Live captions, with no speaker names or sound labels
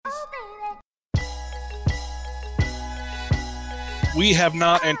we have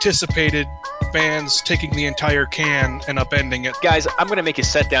not anticipated fans taking the entire can and upending it. Guys, I'm going to make you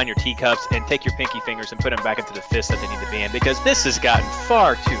set down your teacups and take your pinky fingers and put them back into the fist that they need to be in, because this has gotten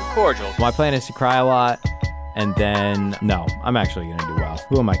far too cordial. My plan is to cry a lot, and then, no, I'm actually going to do well.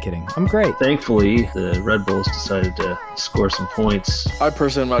 Who am I kidding? I'm great. Thankfully, the Red Bulls decided to score some points. I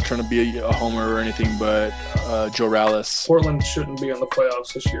personally am not trying to be a homer or anything, but Joe Rallis. Portland shouldn't be on the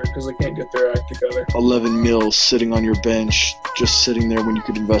playoffs this year because they can't get their act together. 11 mil sitting on your bench, just sitting there when you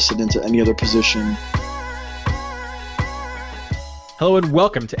could invest it into any other position. Hello and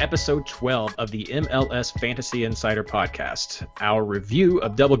welcome to episode 12 of the MLS Fantasy Insider Podcast, our review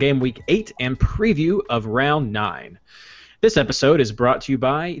of Double Game Week 8 and preview of Round 9. This episode is brought to you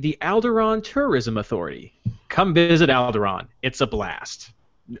by the Alderaan Tourism Authority. Come visit Alderaan. It's a blast.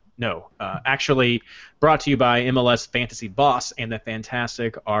 Actually brought to you by MLS Fantasy Boss and the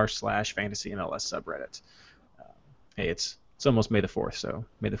fantastic r/fantasy MLS subreddit. Hey, it's almost May the 4th, so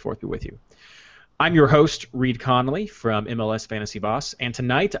May the 4th be with you. I'm your host, Reed Connolly from MLS Fantasy Boss, and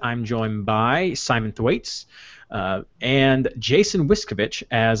tonight I'm joined by Simon Thwaites and Jason Wiskovich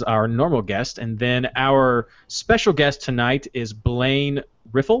as our normal guest, and then our special guest tonight is Blaine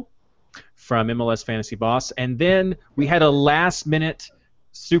Riffle from MLS Fantasy Boss, and then we had a last-minute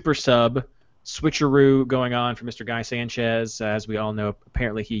super sub switcheroo going on for Mr. Guy Sanchez. As we all know,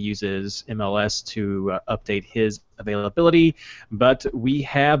 apparently he uses MLS to update his availability. But we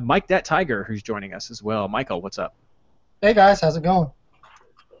have Mike That Tiger who's joining us as well. Michael, what's up? Hey guys, how's it going?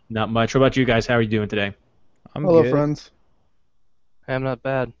 Not much. What about you guys? How are you doing today? Hello, friends. I'm not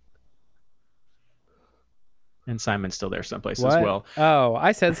bad. And Simon's still there someplace What? as well. Oh,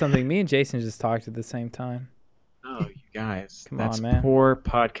 I said something. Me and Jason just talked at the same time. Oh, you guys. Come That's on, man. poor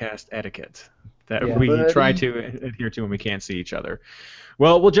podcast etiquette that Yeah. we Buddy. try to adhere to when we can't see each other.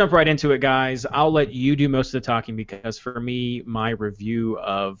 Well, we'll jump right into it, guys. I'll let you do most of the talking because for me, my review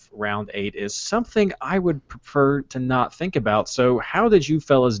of Round 8 is something I would prefer to not think about. So how did you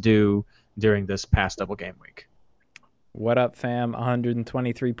fellas do during this past double game week? What up, fam?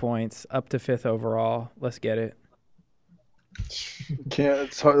 123 points, up to 5th overall. Let's get it.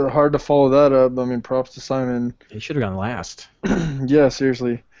 It's hard to follow that up. I mean, props to Simon. You should have gone last. Yeah,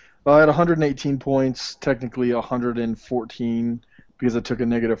 seriously. I had 118 points, technically 114 because I took a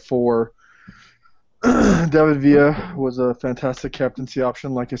 -4. David Villa was a fantastic captaincy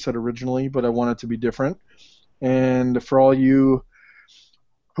option, like I said originally, but I wanted to be different. And for all you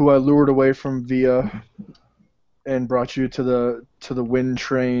who I lured away from Villa and brought you to the win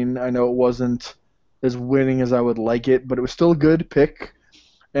train, I know it wasn't as winning as I would like it, but it was still a good pick.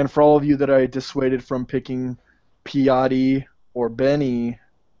 And for all of you that I dissuaded from picking Piatti or Benny,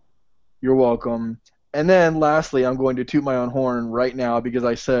 you're welcome. And then lastly, I'm going to toot my own horn right now because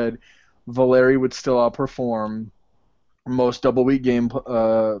I said Valeri would still outperform most double week game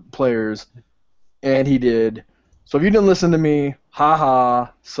players, and he did. So if you didn't listen to me,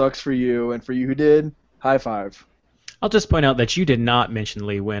 haha, sucks for you. And for you who did, high five. I'll just point out that you did not mention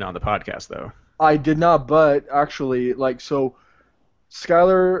Lee Win on the podcast, though. I did not, but actually, so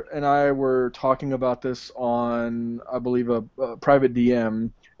Skylar and I were talking about this on, I believe, a private DM,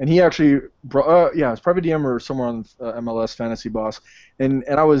 and he actually brought, it was private DM or somewhere on MLS Fantasy Boss, and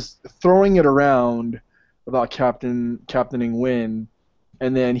I was throwing it around about captaining Win,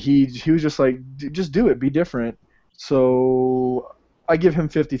 and then he was just like, just do it, be different. So I give him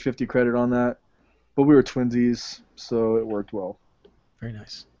 50-50 credit on that, but we were twinsies, so it worked well. Very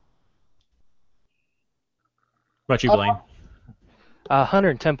nice. What about you, Blaine?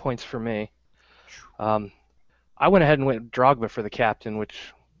 110 points for me. I went ahead and went with Drogba for the captain,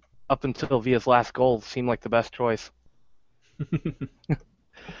 which up until Villa's last goal seemed like the best choice.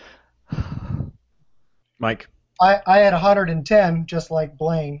 Mike? I had 110, just like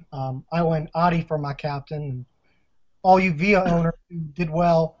Blaine. I went Adi for my captain. And all you Villa owners who did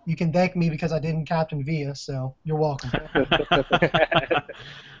well, you can thank me because I didn't captain Villa, so you're welcome.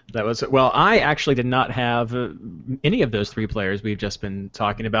 That was well. I actually did not have any of those three players we've just been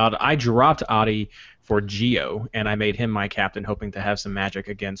talking about. I dropped Adi for Gio, and I made him my captain, hoping to have some magic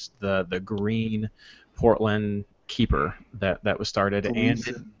against the green Portland keeper that was started, and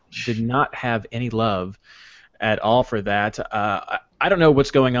did not have any love at all for that. I don't know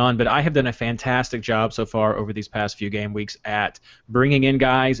what's going on, but I have done a fantastic job so far over these past few game weeks at bringing in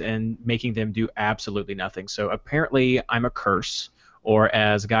guys and making them do absolutely nothing. So apparently I'm a curse. Or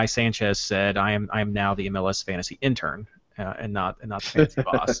as Guy Sanchez said, I am now the MLS fantasy intern and not the fantasy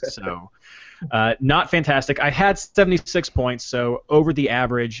boss. So not fantastic. I had 76 points, so over the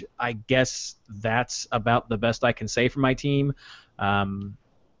average. I guess that's about the best I can say for my team.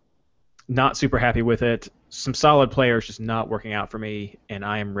 Not super happy with it. Some solid players just not working out for me, and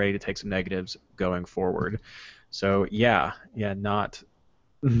I am ready to take some negatives going forward. So yeah, not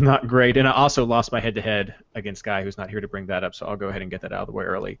great. And I also lost my head-to-head against Guy, who's not here to bring that up, so I'll go ahead and get that out of the way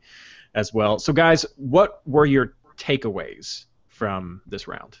early as well. So guys, what were your takeaways from this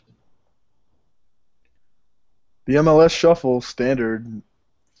round? The MLS shuffle standard.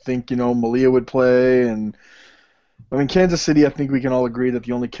 Think Malia would play, and I mean Kansas City. I think we can all agree that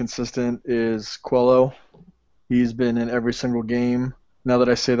the only consistent is Quello. He's been in every single game. Now that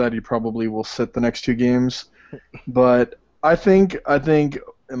I say that, he probably will sit the next 2 games. But I think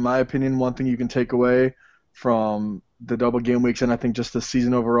in my opinion, one thing you can take away from the double game weeks, and I think just the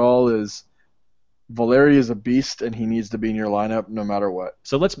season overall, is Valeri is a beast, and he needs to be in your lineup no matter what.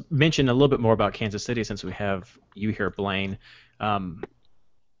 So let's mention a little bit more about Kansas City since we have you here, Blaine.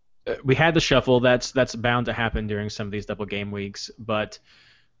 We had the shuffle. That's bound to happen during some of these double game weeks. But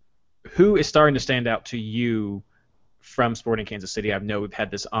who is starting to stand out to you from Sporting Kansas City? I know we've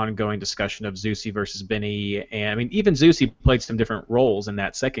had this ongoing discussion of Zusi versus Benny, and I mean even Zusi played some different roles in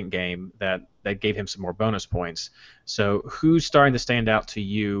that second game that gave him some more bonus points. So who's starting to stand out to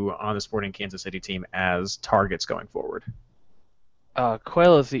you on the Sporting Kansas City team as targets going forward?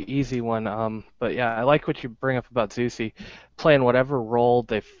 Quayle's the easy one, but yeah, I like what you bring up about Zusi playing whatever role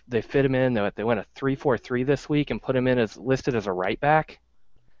they fit him in. They went a 3-4-3 this week and put him in as listed as a right back,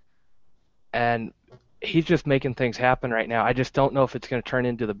 and he's just making things happen right now. I just don't know if it's going to turn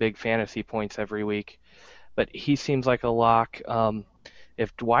into the big fantasy points every week, but he seems like a lock.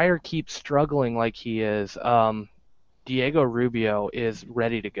 If Dwyer keeps struggling like he is, Diego Rubio is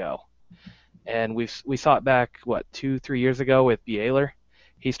ready to go. And we saw it back, 2-3 years ago with Bieler.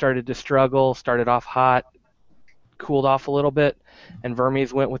 He started to struggle, started off hot, cooled off a little bit, and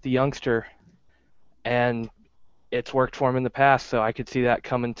Vermes went with the youngster. And it's worked for him in the past, so I could see that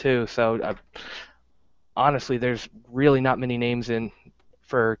coming too. So honestly, there's really not many names in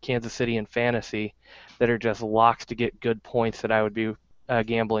for Kansas City in fantasy that are just locks to get good points that I would be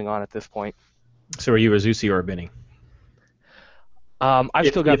gambling on at this point. So are you a Zusi or a Benny? I've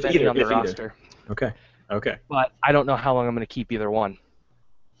still got Benny on the roster. Okay. But I don't know how long I'm going to keep either one.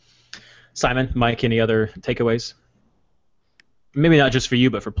 Simon, Mike, any other takeaways? Maybe not just for you,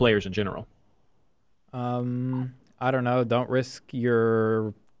 but for players in general. I don't know. Don't risk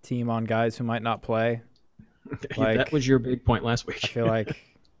your team on guys who might not play. That was your big point last week. I feel like,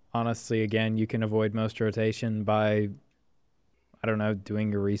 honestly, again, you can avoid most rotation by, I don't know,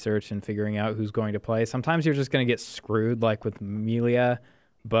 doing your research and figuring out who's going to play. Sometimes you're just going to get screwed, like with Melia.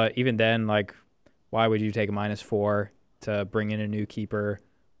 But even then, like, why would you take a -4 to bring in a new keeper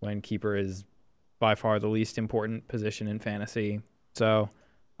when keeper is by far the least important position in fantasy? So,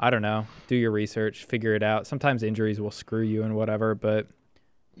 I don't know. Do your research, figure it out. Sometimes injuries will screw you and whatever, but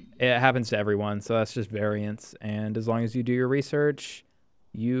it happens to everyone, so that's just variance. And as long as you do your research,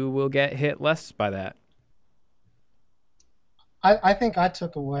 you will get hit less by that. I think I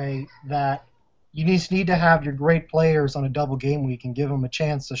took away that you just need to have your great players on a double game week and give them a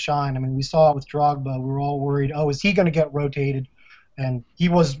chance to shine. I mean, we saw it with Drogba. We were all worried, is he going to get rotated? And he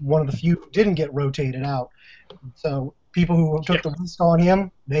was one of the few who didn't get rotated out. So people who took the risk on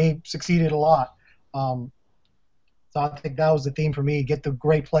him, they succeeded a lot. So I think that was the theme for me. Get the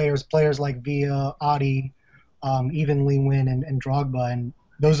great players like Villa, Adi, even Lee Nguyen and Drogba, and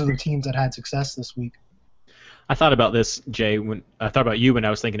those are the teams that had success this week. I thought about this, Jay, when I thought about you when I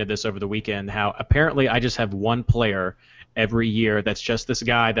was thinking of this over the weekend, how apparently I just have one player every year that's just this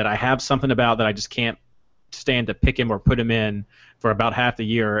guy that I have something about that I just can't stand to pick him or put him in for about half the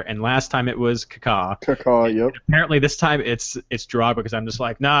year. And last time it was Kaká. Kaká, yep. And apparently this time it's Drogba because I'm just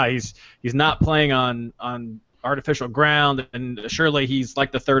like, nah, he's not playing on artificial ground, and surely he's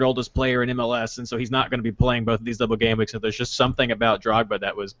like the third oldest player in MLS, and so he's not going to be playing both of these double game weeks. So there's just something about Drogba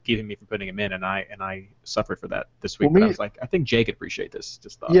that was keeping me from putting him in, and I suffered for that this week. But I was like, I think Jay could appreciate this.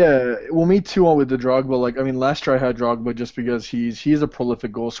 Just thought. Yeah, well, me too with the Drogba. Like, I mean, last year I had Drogba just because he's a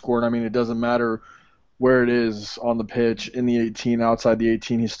prolific goal scorer, and I mean, it doesn't matter where it is on the pitch, in the 18, outside the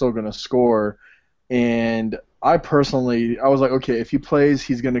 18, he's still going to score. And I was like, okay, if he plays,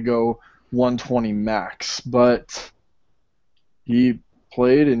 he's going to go 120 max, but he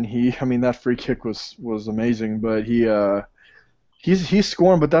played and that free kick was amazing, but he's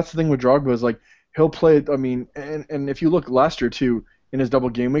scoring. But that's the thing with Drogba is like he'll play. I mean, and if you look last year too in his double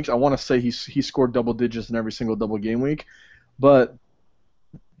game weeks, I want to say he scored double digits in every single double game week, but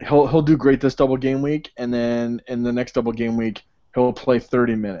he'll do great this double game week, and then in the next double game week he'll play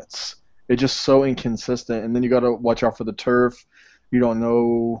 30 minutes. It's just so inconsistent, and then you got to watch out for the turf. You don't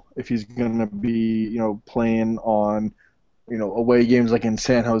know if he's going to be, playing on away games like in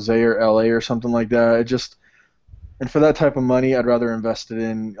San Jose or LA or something like that. And for that type of money, I'd rather invest it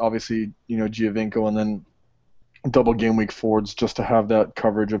in, obviously, Giovinco and then double game week forwards just to have that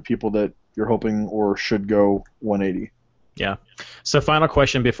coverage of people that you're hoping or should go 180. Yeah. So final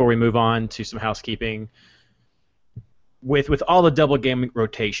question before we move on to some housekeeping. With all the double game week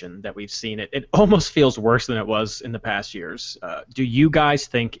rotation that we've seen, it almost feels worse than it was in the past years. Do you guys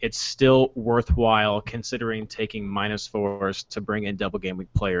think it's still worthwhile considering taking -4s to bring in double game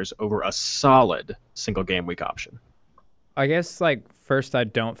week players over a solid single game week option? I guess, first, I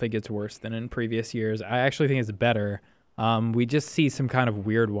don't think it's worse than in previous years. I actually think it's better. We just see some kind of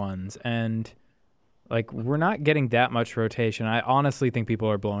weird ones, and we're not getting that much rotation. I honestly think people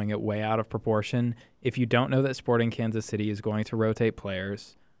are blowing it way out of proportion. If you don't know that Sporting Kansas City is going to rotate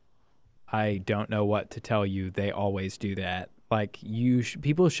players, I don't know what to tell you. They always do that.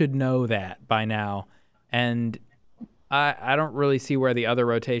 People should know that by now. And I don't really see where the other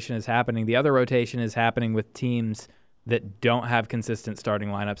rotation is happening. The other rotation is happening with teams that don't have consistent starting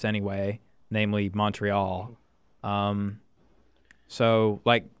lineups anyway, namely Montreal. So,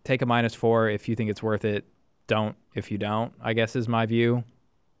 take a -4 if you think it's worth it. Don't if you don't, I guess is my view.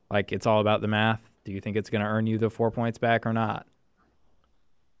 It's all about the math. Do you think it's going to earn you the 4 points back or not?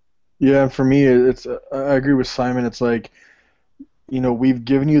 Yeah, for me, I agree with Simon. It's we've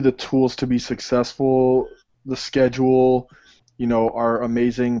given you the tools to be successful, the schedule, our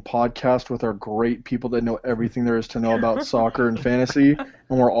amazing podcast with our great people that know everything there is to know about soccer and fantasy,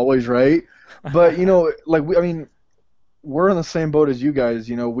 and we're always right. But, we're in the same boat as you guys.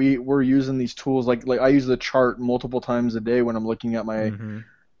 We're using these tools. I use the chart multiple times a day when I'm looking at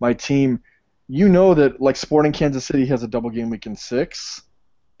my team. That Sporting Kansas City has a double game week in 6,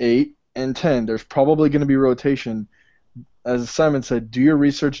 8, and 10. There's probably going to be rotation. As Simon said, do your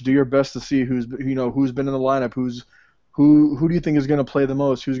research, do your best to see who's been in the lineup, who do you think is going to play the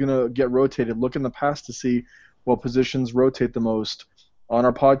most, who's going to get rotated. Look in the past to see what positions rotate the most. On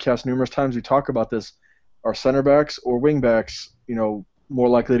our podcast, numerous times we talk about this. Are center backs or wing backs, more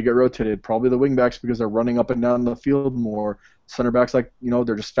likely to get rotated? Probably the wing backs because they're running up and down the field more. Center backs,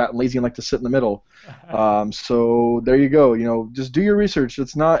 they're just fat and lazy and like to sit in the middle. So there you go. Just do your research.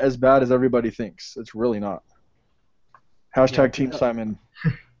 It's not as bad as everybody thinks. It's really not. Hashtag Team Simon.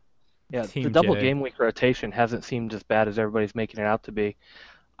 Yeah, Team the double Jay. game week rotation hasn't seemed as bad as everybody's making it out to be.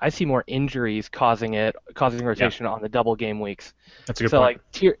 I see more injuries causing rotation on the double game weeks. That's a good point.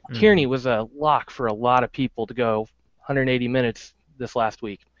 Tierney was a lock for a lot of people to go 180 minutes this last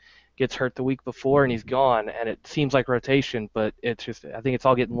week. Gets hurt the week before and he's gone, and it seems like rotation, but I think it's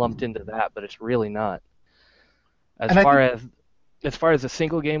all getting lumped into that, but it's really not. As far as the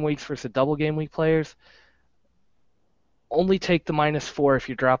single game weeks versus double game week players, only take the -4 if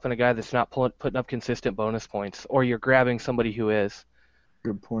you're dropping a guy that's not putting up consistent bonus points, or you're grabbing somebody who is.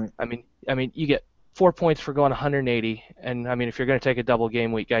 Good point. I mean, you get 4 points for going 180, and if you're going to take a double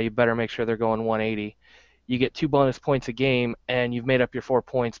game week guy, you better make sure they're going 180. You get 2 bonus points a game, and you've made up your 4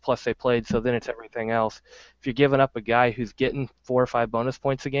 points plus they played, so then it's everything else. If you're giving up a guy who's getting 4 or 5 bonus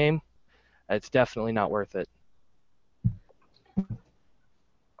points a game, it's definitely not worth it.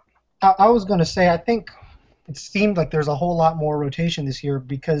 I was going to say, I think it seemed like there's a whole lot more rotation this year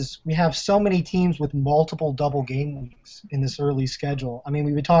because we have so many teams with multiple double game weeks in this early schedule. We've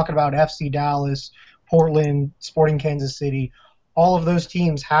been talking about FC Dallas, Portland, Sporting Kansas City. All of those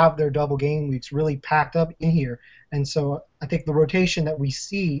teams have their double game weeks really packed up in here. And so I think the rotation that we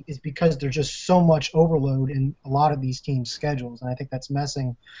see is because there's just so much overload in a lot of these teams' schedules. And I think that's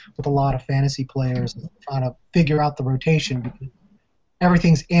messing with a lot of fantasy players trying to figure out the rotation because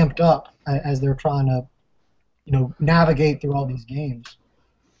everything's amped up as they're trying to navigate through all these games.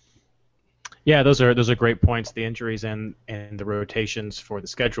 Yeah, those are great points. The injuries and the rotations for the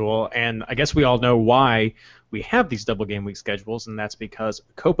schedule, and I guess we all know why we have these double game week schedules, and that's because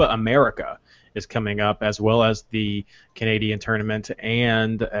Copa America is coming up, as well as the Canadian tournament,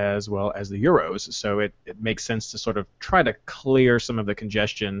 and as well as the Euros. So it makes sense to sort of try to clear some of the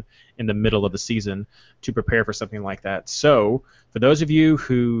congestion in the middle of the season to prepare for something like that. So for those of you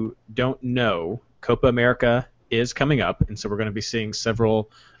who don't know, Copa America is coming up, and so we're going to be seeing several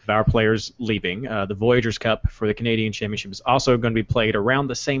of our players leaving. The Voyagers Cup for the Canadian Championship is also going to be played around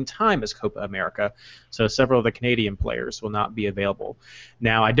the same time as Copa America, so several of the Canadian players will not be available.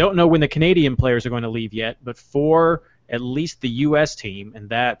 Now, I don't know when the Canadian players are going to leave yet, but for at least the U.S. team, and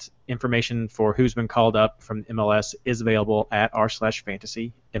that information for who's been called up from MLS is available at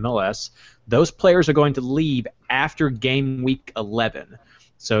r/fantasy MLS, those players are going to leave after game week 11.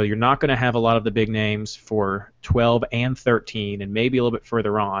 So you're not going to have a lot of the big names for 12 and 13, and maybe a little bit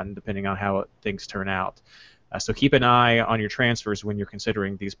further on, depending on how things turn out. So keep an eye on your transfers when you're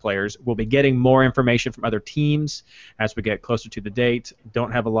considering these players. We'll be getting more information from other teams as we get closer to the date.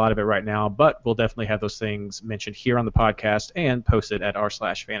 Don't have a lot of it right now, but we'll definitely have those things mentioned here on the podcast and posted at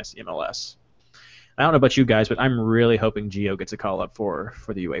r/FantasyMLS. I don't know about you guys, but I'm really hoping Gio gets a call up for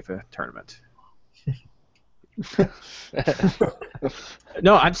the UEFA tournament.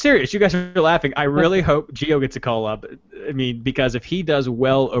 No, I'm serious. You guys are laughing. I really hope Gio gets a call up. I mean, because if he does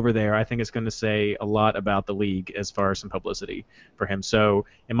well over there, I think it's going to say a lot about the league as far as some publicity for him. So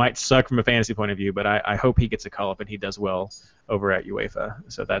it might suck from a fantasy point of view, but I hope he gets a call up and he does well over at UEFA.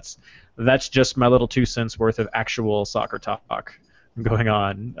 So that's just my little 2 cents worth of actual soccer talk going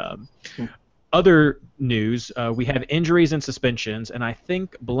on. Other news, we have injuries and suspensions, and I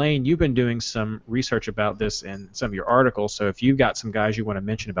think, Blaine, you've been doing some research about this in some of your articles, so if you've got some guys you want to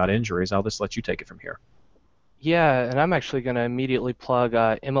mention about injuries, I'll just let you take it from here. Yeah, and I'm actually going to immediately plug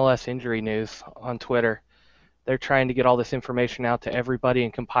MLS Injury News on Twitter. They're trying to get all this information out to everybody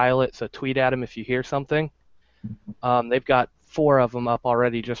and compile it, so tweet at them if you hear something. They've got 4 of them up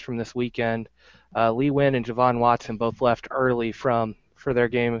already just from this weekend. Lee Wynn and Javon Watson both left early for their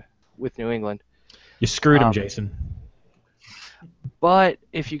game with New England. You screwed him, Jason. But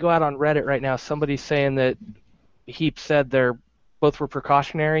if you go out on Reddit right now, somebody's saying that Heap said both were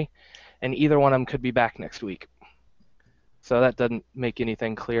precautionary, and either one of them could be back next week. So that doesn't make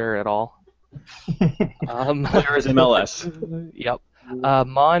anything clear at all. Clear as MLS. Yep.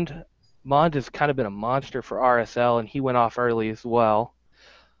 Mond has kind of been a monster for RSL, and he went off early as well.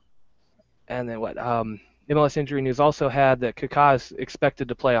 And then what? MLS Injury News also had that Kaká is expected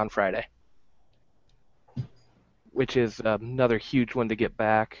to play on Friday, which is another huge one to get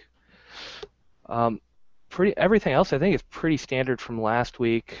back. Everything else I think is pretty standard from last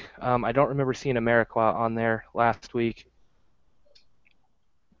week. I don't remember seeing Amarikwa on there last week.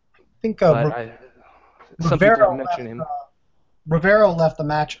 I think some people mentioned him. Rivero left the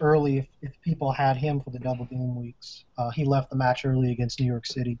match early if people had him for the double game weeks. He left the match early against New York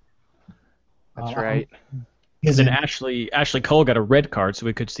City. That's right. And then Ashley Cole got a red card, so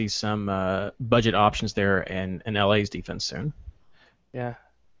we could see some budget options there in LA's defense soon. Yeah.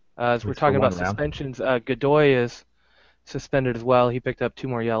 As we're talking about suspensions, Godoy is suspended as well. He picked up 2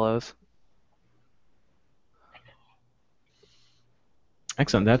 more yellows.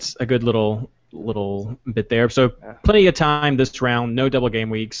 Excellent. That's a good little bit there. So plenty of time this round. No double game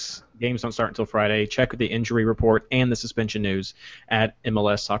weeks. Games don't start until Friday. Check the injury report and the suspension news at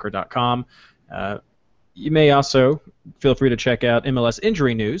MLSsoccer.com. You may also feel free to check out MLS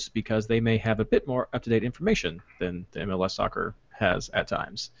Injury News because they may have a bit more up-to-date information than the MLS Soccer has at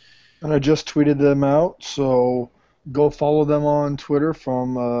times. And I just tweeted them out, so go follow them on Twitter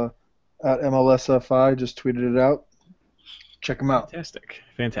from at MLSFI. Just tweeted it out. Check them out.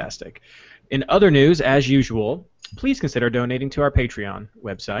 Fantastic. In other news, as usual, please consider donating to our Patreon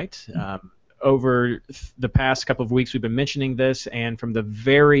website. Over the past couple of weeks, we've been mentioning this, and from the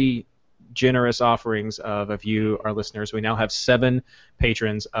very generous offerings of you, our listeners, we now have 7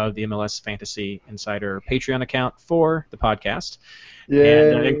 patrons of the MLS Fantasy Insider Patreon account for the podcast.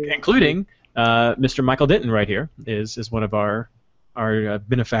 And, including Mr. Michael Denton right here is one of our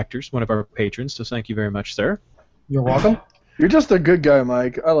benefactors, one of our patrons, so thank you very much, sir. You're welcome. You're just a good guy,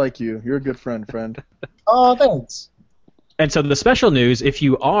 Mike. I like you. You're a good friend. Oh, thanks. And so the special news, if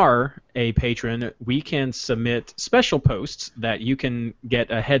you are a patron, we can submit special posts that you can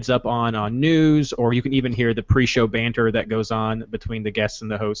get a heads up on news, or you can even hear the pre-show banter that goes on between the guests and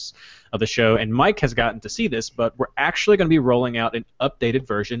the hosts of the show. And Mike has gotten to see this, but we're actually going to be rolling out an updated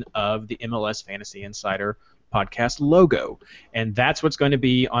version of the MLS Fantasy Insider podcast logo, and that's what's going to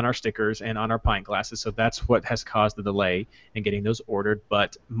be on our stickers and on our pint glasses, so that's what has caused the delay in getting those ordered.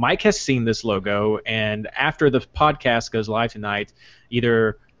 But Mike has seen this logo, and after the podcast goes live tonight,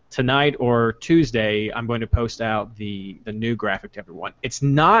 either tonight or Tuesday, I'm going to post out the new graphic to everyone. It's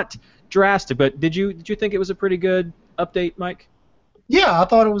not drastic, but did you think it was a pretty good update, Mike? Yeah, I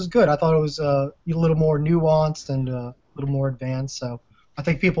thought it was good. I thought it was a little more nuanced and a little more advanced, so I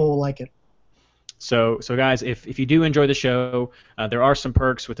think people will like it. So guys, if you do enjoy the show, there are some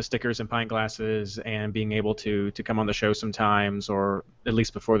perks with the stickers and pint glasses and being able to come on the show sometimes, or at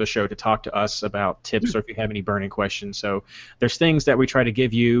least before the show, to talk to us about tips or if you have any burning questions. So there's things that we try to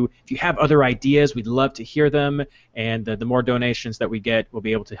give you. If you have other ideas, we'd love to hear them, and the more donations that we get, we'll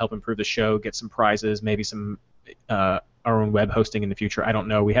be able to help improve the show, get some prizes, maybe some our own web hosting in the future. I don't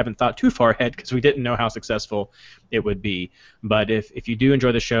know. We haven't thought too far ahead because we didn't know how successful it would be. But if you do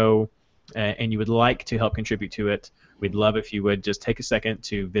enjoy the show, and you would like to help contribute to it, we'd love if you would just take a second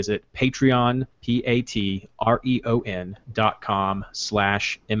to visit Patreon,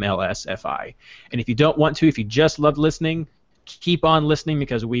 patreon.com/MLSFI. And if you don't want to, if you just love listening, keep on listening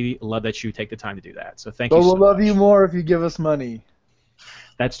because we love that you take the time to do that. So thank you so We'll love much. you more if you give us money.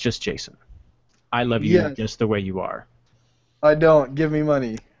 That's just Jason. I love you Yes. just the way you are. I don't. Give me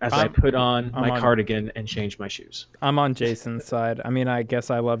money. As I put on I'm my on- cardigan and change my shoes. I'm on Jason's side. I mean, I guess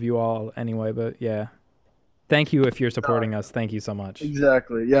I love you all anyway, but yeah. Thank you if you're supporting us. Thank you so much.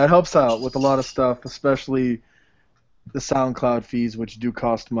 Exactly. Yeah, it helps out with a lot of stuff, especially the SoundCloud fees, which do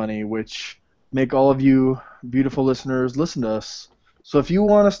cost money, which make all of you beautiful listeners listen to us. So if you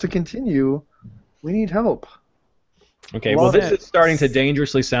want us to continue, we need help. Okay, Love well, this it. is starting to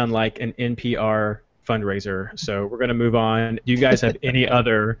dangerously sound like an NPR fundraiser, so we're going to move on. Do you guys have any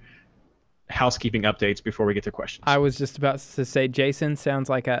other housekeeping updates before we get to questions? I was just about to say, Jason sounds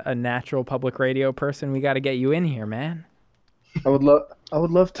like a natural public radio person. We got to get you in here, man. I would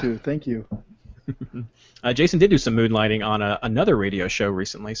love to. Thank you. Jason did do some moonlighting on another radio show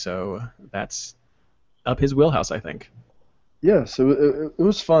recently, so that's up his wheelhouse, I think. Yeah, so it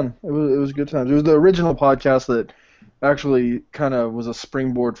was fun. It was good times. It was the original podcast that actually kind of was a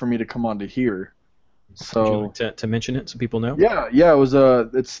springboard for me to come on to here. Would you So like to mention it so people know? yeah, it was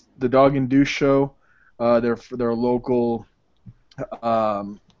it's the Dog and Deuce show. They're a local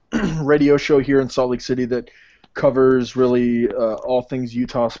radio show here in Salt Lake City that covers really all things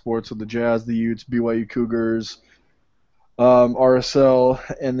Utah sports, with the Jazz, the Utes, BYU Cougars, RSL,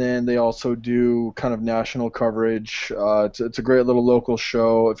 and then they also do kind of national coverage. It's a great little local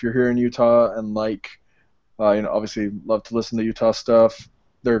show. If you're here in Utah and obviously love to listen to Utah stuff,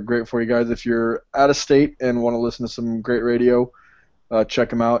 they're great for you guys. If you're out of state and want to listen to some great radio, check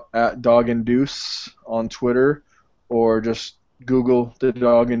them out at Dog and Deuce on Twitter, or just Google the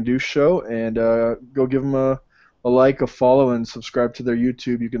Dog and Deuce show and go give them a like, a follow, and subscribe to their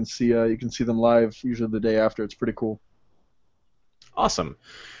YouTube. You can see them live usually the day after. It's pretty cool. Awesome.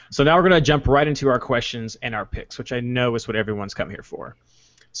 So now we're going to jump right into our questions and our picks, which I know is what everyone's come here for.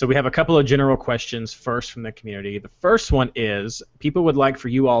 So we have a couple of general questions first from the community. The first one is, people would like for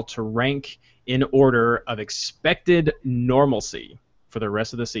you all to rank in order of expected normalcy for the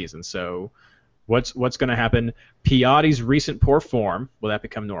rest of the season. So what's going to happen? Piatti's recent poor form, will that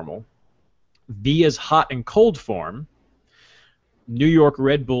become normal? Villa's hot and cold form, New York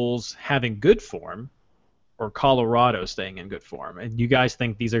Red Bulls having good form, or Colorado staying in good form? And you guys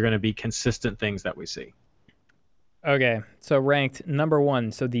think these are going to be consistent things that we see? Okay, so ranked number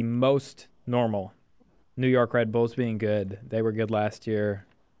 1, so the most normal. New York Red Bulls being good. They were good last year.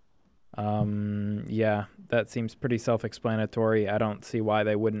 Yeah, that seems pretty self-explanatory. I don't see why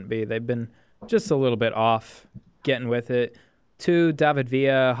they wouldn't be. They've been just a little bit off getting with it. 2, David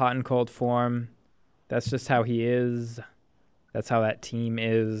Villa, hot and cold form. That's just how he is. That's how that team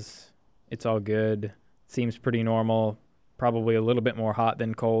is. It's all good. Seems pretty normal. Probably a little bit more hot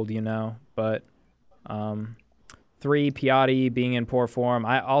than cold, but 3, Piatti being in poor form.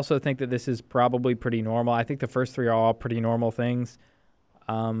 I also think that this is probably pretty normal. I think the first 3 are all pretty normal things.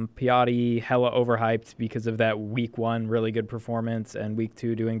 Piatti, hella overhyped because of that week 1 really good performance and week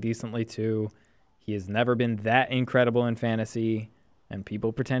 2 doing decently too. He has never been that incredible in fantasy, and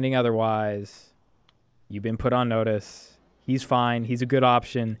people pretending otherwise. You've been put on notice. He's fine. He's a good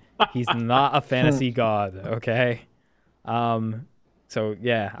option. He's not a fantasy god, okay? So,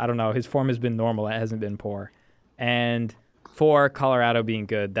 yeah, I don't know. His form has been normal. It hasn't been poor. And 4, Colorado being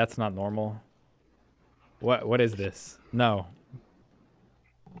good. That's not normal. What is this? No.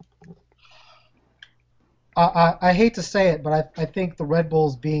 I hate to say it, but I think the Red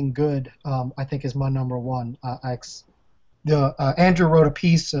Bulls being good, I think, is my number 1. Andrew wrote a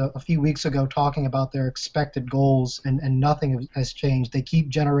piece a few weeks ago talking about their expected goals, and nothing has changed. They keep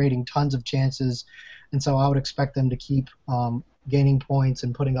generating tons of chances, and so I would expect them to keep gaining points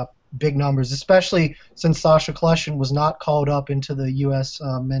and putting up big numbers, especially since Sasha Kleshin was not called up into the U.S.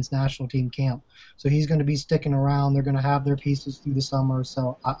 men's national team camp. So he's going to be sticking around. They're going to have their pieces through the summer,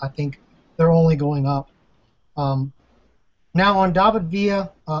 so I think they're only going up. Now on David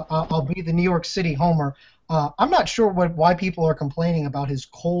Villa, I'll be the New York City homer. I'm not sure why people are complaining about his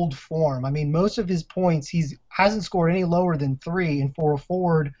cold form. I mean, most of his points, he hasn't scored any lower than 3, and for a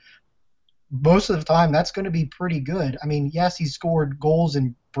forward, most of the time, that's going to be pretty good. I mean, yes, he's scored goals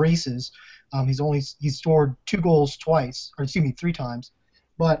in braces. He's scored 2 goals twice, or excuse me, 3 times.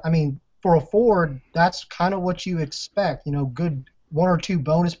 But I mean, for a forward, that's kind of what you expect. Good 1 or 2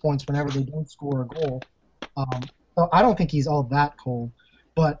 bonus points whenever they don't score a goal. So I don't think he's all that cold.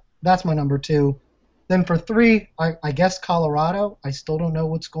 But that's my number 2. Then for 3, I guess Colorado. I still don't know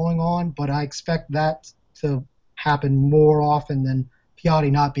what's going on, but I expect that to happen more often than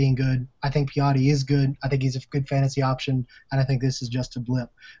Piatti not being good. I think Piatti is good. I think he's a good fantasy option, and I think this is just a blip.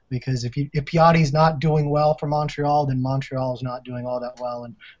 Because if Piatti's not doing well for Montreal, then Montreal is not doing all that well,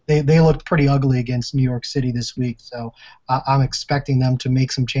 and they looked pretty ugly against New York City this week. So I'm expecting them to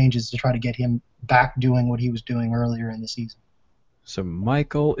make some changes to try to get him back doing what he was doing earlier in the season. So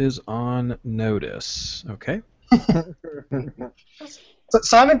Michael is on notice. Okay. So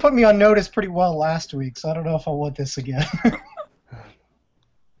Simon put me on notice pretty well last week, so I don't know if I want this again.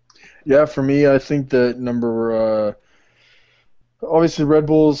 Yeah, for me, I think that obviously Red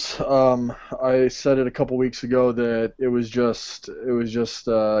Bulls. I said it a couple weeks ago that it was just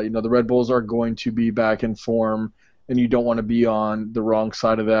the Red Bulls are going to be back in form, and you don't want to be on the wrong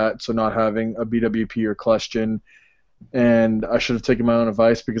side of that. So not having a BWP or Kljestan, and I should have taken my own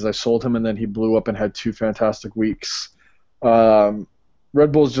advice because I sold him, and then he blew up and had 2 fantastic weeks.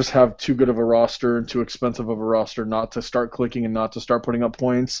 Red Bulls just have too good of a roster and too expensive of a roster not to start clicking and not to start putting up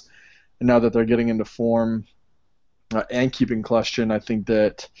points. And now that they're getting into form and keeping Kljestan, I think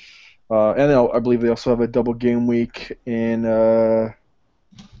that, and I believe they also have a double game week in,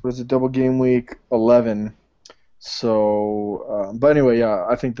 double game week 11. So, but anyway, yeah,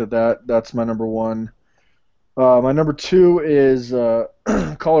 I think that's my number 1. My number 2 is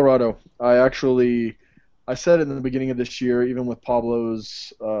Colorado. I said it in the beginning of this year, even with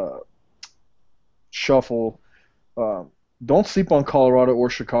Pablo's shuffle. Don't sleep on Colorado or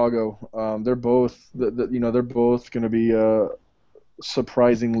Chicago. They're both, they're both going to be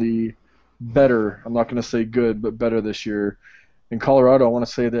surprisingly better. I'm not going to say good, but better this year. In Colorado, I want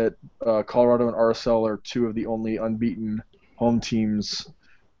to say that Colorado and RSL are 2 of the only unbeaten home teams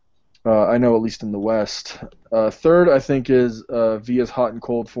I know, at least in the West. Third, I think, is Villa's hot and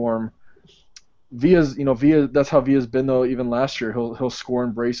cold form. Villa, that's how Villa's been though. Even last year, he'll score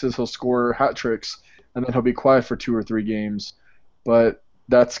in braces, he'll score hat tricks, and then he'll be quiet for 2 or 3 games. But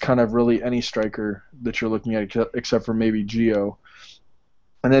that's kind of really any striker that you're looking at, except for maybe Gio.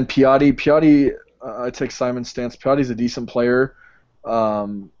 And then Piatti, I take Simon's stance. Piatti's a decent player.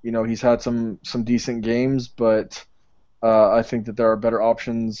 He's had some decent games, but I think that there are better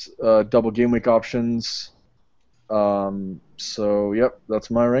options, double game week options. So, yep,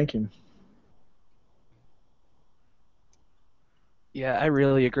 that's my ranking. Yeah, I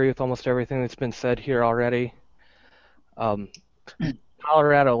really agree with almost everything that's been said here already.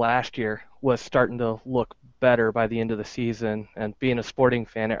 Colorado last year was starting to look better by the end of the season, and being a Sporting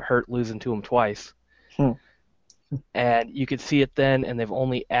fan, it hurt losing to them twice. And you could see it then, and they've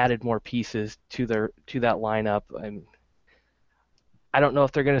only added more pieces to that lineup. And I don't know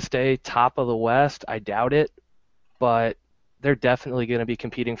if they're going to stay top of the West. I doubt it, but they're definitely going to be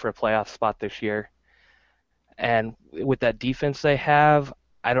competing for a playoff spot this year. And with that defense they have,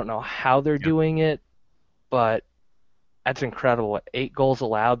 I don't know how they're doing it, but that's incredible. 8 goals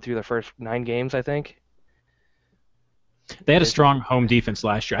allowed through the first 9 games, I think. They had a strong home defense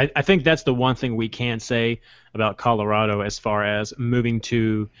last year. I think that's the one thing we can say about Colorado as far as moving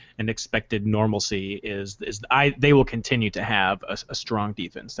to an expected normalcy is they will continue to have a strong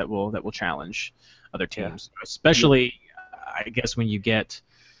defense that will challenge other teams, especially I guess when you get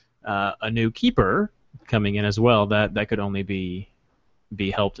a new keeper coming in as well. That could only be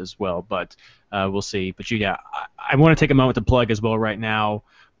helped as well, but we'll see. But I want to take a moment to plug as well right now.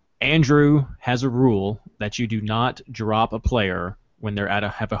 Andrew has a rule that you do not drop a player when they're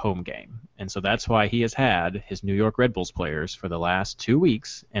have a home game, and so that's why he has had his New York Red Bulls players for the last 2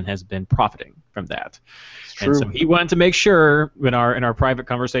 weeks and has been profiting from that. And so he wanted to make sure in our private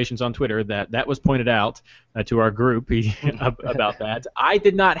conversations on Twitter that was pointed out to our group about that. I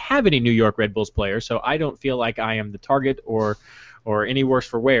did not have any New York Red Bulls players, so I don't feel like I am the target or any worse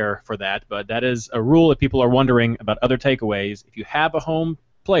for wear for that. But that is a rule if people are wondering about other takeaways. If you have a home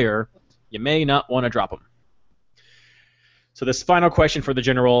player, you may not want to drop them. So this final question for the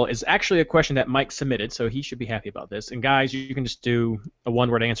general is actually a question that Mike submitted, so he should be happy about this. And guys, you can just do a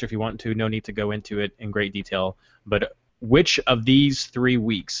one-word answer if you want to. No need to go into it in great detail. But which of these 3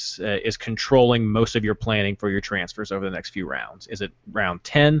 weeks is controlling most of your planning for your transfers over the next few rounds? Is it round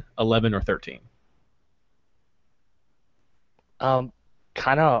 10, 11, or 13?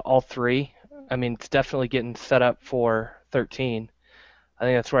 Kind of all 3. I mean, it's definitely getting set up for 13. I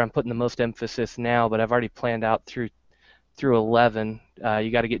think that's where I'm putting the most emphasis now, but I've already planned out through 11.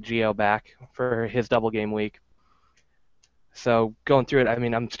 You got to get Gio back for his double game week. So going through it, I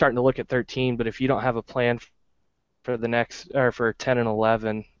mean, I'm starting to look at 13, but if you don't have a plan for the next or for 10 and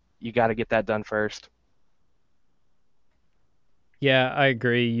 11, you got to get that done first. Yeah, I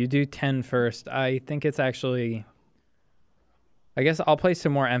agree. You do 10 first. I think it's actually... I guess I'll place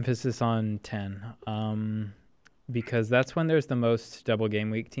some more emphasis on 10 because that's when there's the most double game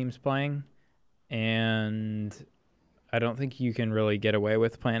week teams playing, and I don't think you can really get away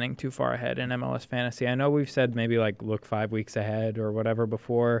with planning too far ahead in MLS Fantasy. I know we've said maybe like look 5 weeks ahead or whatever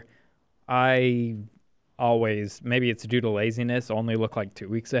before. I always, maybe it's due to laziness, only look like 2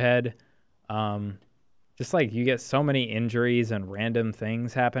 weeks ahead. Just like you get so many injuries and random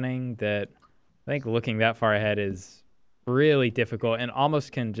things happening that I think looking that far ahead is really difficult and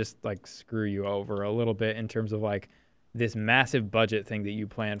almost can just like screw you over a little bit in terms of like this massive budget thing that you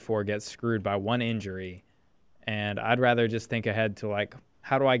plan for gets screwed by one injury. And I'd rather just think ahead to like,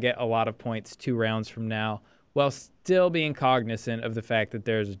 how do I get a lot of points 2 rounds from now while still being cognizant of the fact that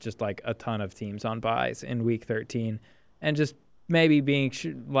there's just like a ton of teams on buys in week 13 and just maybe being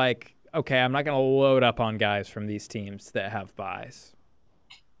like, okay, I'm not going to load up on guys from these teams that have buys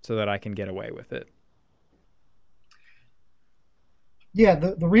so that I can get away with it. Yeah,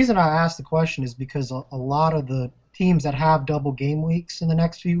 the reason I asked the question is because a lot of the teams that have double game weeks in the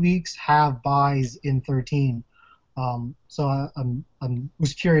next few weeks have buys in 13. So I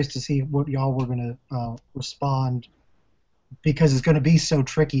was curious to see what y'all were going to respond, because it's going to be so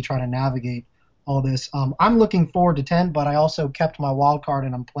tricky trying to navigate all this. I'm looking forward to 10, but I also kept my wild card,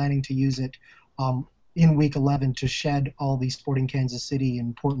 and I'm planning to use it in Week 11 to shed all these Sporting Kansas City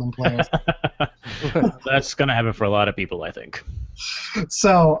and Portland players. That's going to happen for a lot of people, I think.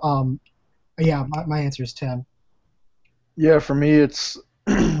 So, yeah, my answer is 10. Yeah, for me, it's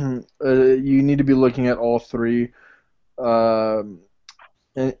you need to be looking at all 3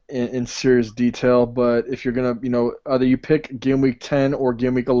 in serious detail. But if you're gonna, either you pick game week 10 or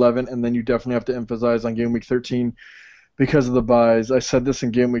game week 11, and then you definitely have to emphasize on game week 13 because of the buys. I said this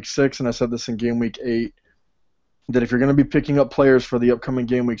in game week 6, and I said this in game week 8. That if you're going to be picking up players for the upcoming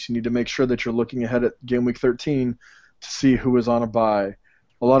game weeks, you need to make sure that you're looking ahead at game week 13 to see who is on a buy.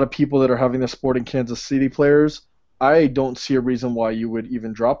 A lot of people that are having the Sporting Kansas City players, I don't see a reason why you would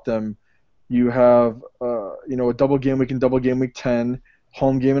even drop them. You have, a double game week and double game week 10,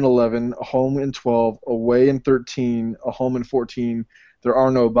 home game in 11, a home in 12, away in 13, a home in 14. There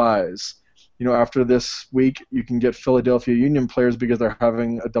are no buys. After this week, you can get Philadelphia Union players because they're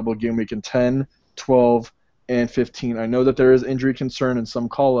having a double game week in 10, 12, and 15. I know that there is injury concern in some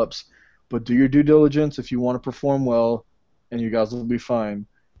call-ups, but do your due diligence if you want to perform well, and you guys will be fine.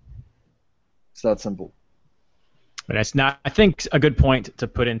 It's that simple. But it's not. I think a good point to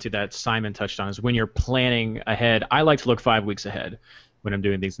put into that Simon touched on is when you're planning ahead. I like to look 5 weeks ahead when I'm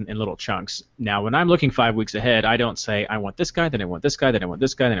doing these in little chunks. Now, when I'm looking 5 weeks ahead, I don't say I want this guy, then I want this guy, then I want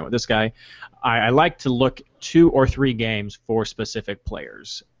this guy, then I want this guy. I like to look 2 or 3 games for specific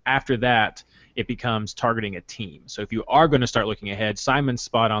players. After that, it becomes targeting a team. So if you are going to start looking ahead, Simon's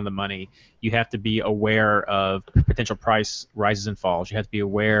spot on the money. You have to be aware of potential price rises and falls. You have to be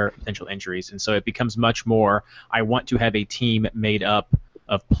aware of potential injuries. And so it becomes much more, I want to have a team made up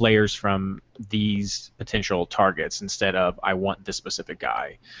of players from these potential targets instead of I want this specific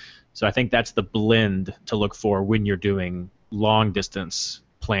guy. So I think that's the blend to look for when you're doing long distance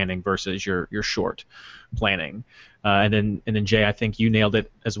planning versus your short planning. And then Jay, I think you nailed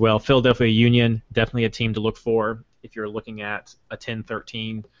it as well. Philadelphia Union, definitely a team to look for if you're looking at a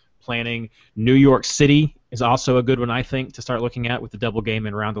 10-13 planning. New York City is also a good one, I think, to start looking at with the double game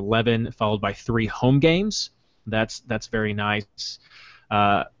in round 11, followed by 3 home games. That's very nice.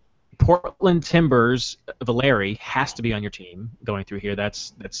 Portland Timbers, Valeri has to be on your team going through here.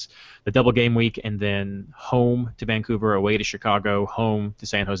 That's the double game week, and then home to Vancouver, away to Chicago, home to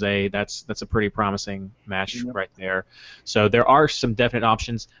San Jose. That's a pretty promising match right there. So there are some definite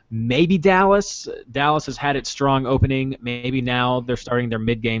options. Maybe Dallas. Dallas has had its strong opening. Maybe now they're starting their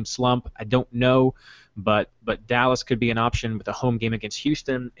mid-game slump. I don't know. But Dallas could be an option with a home game against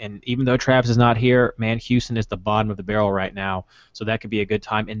Houston, and even though Travis is not here, man, Houston is the bottom of the barrel right now, so that could be a good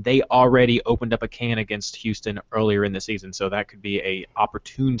time. And they already opened up a can against Houston earlier in the season, so that could be a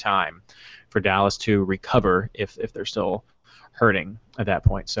opportune time for Dallas to recover if they're still hurting at that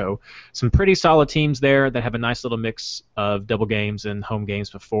point. So some pretty solid teams there that have a nice little mix of double games and home games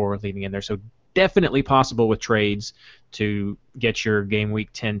before leading in there. So definitely possible with trades to get your game week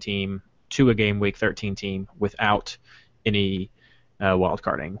 10 team to a game week 13 team without any wild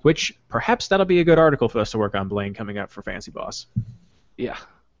carding, which perhaps that'll be a good article for us to work on, Blaine, coming up for Fantasy Boss. Yeah.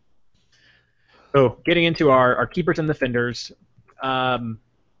 So getting into our keepers and defenders,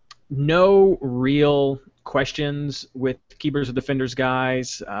 no real questions with keepers or defenders,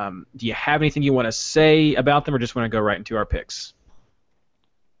 guys. Do you have anything you want to say about them, or just want to go right into our picks?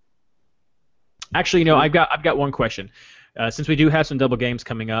 Actually, I've got one question. Since we do have some double games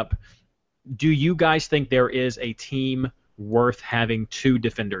coming up, do you guys think there is a team worth having 2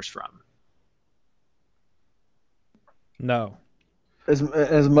 defenders from? No.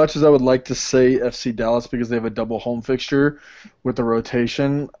 As much as I would like to say FC Dallas because they have a double home fixture with the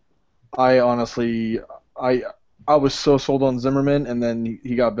rotation, I honestly I was so sold on Zimmerman, and then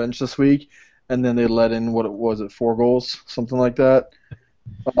he got benched this week, and then they let in 4 goals, something like that,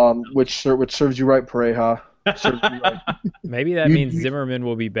 which serves you right, Pareja. Serves you right. Maybe that means Zimmerman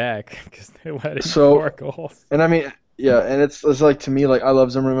will be back because they let in 4 goals. And I mean, yeah, and it's like, to me, like, I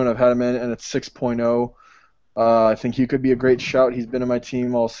love Zimmerman. I've had him in, and it's 6.0. I think he could be a great shout. He's been in my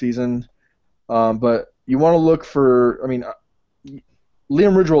team all season. But you want to look for, I mean,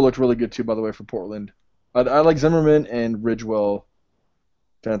 Liam Ridgewell looked really good too, by the way, for Portland. I like Zimmerman and Ridgewell.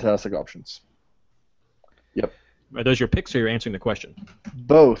 Fantastic options. Yep. Are those your picks, or you're answering the question?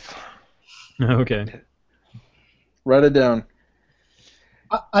 Both. Okay. Write it down.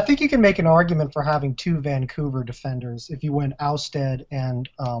 I think you can make an argument for having 2 Vancouver defenders if you went Ousted and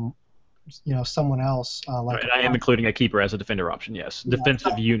someone else. Right, I am including a keeper as a defender option, yes.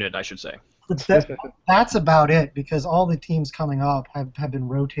 Defensive unit, I should say. That's about it, because all the teams coming up have been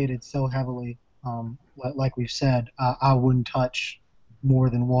rotated so heavily. Like we've said, I wouldn't touch more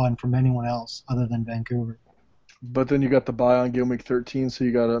than 1 from anyone else other than Vancouver. But then you got the bye on game week 13, so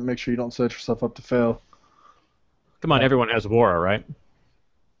you got to make sure you don't set yourself up to fail. Come on, everyone has Vora, right?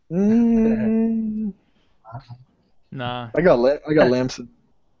 Nah. I got Lamson.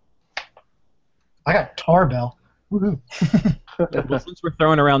 I got Tarbell. Woohoo. Well, since we're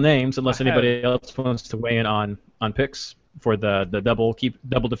throwing around names, unless anybody else wants to weigh in on picks for the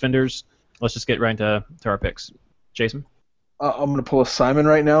double defenders, let's just get right into our picks. Jason? I'm going to pull a Simon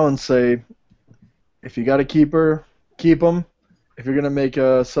right now and say, if you got a keeper, keep him. If you're going to make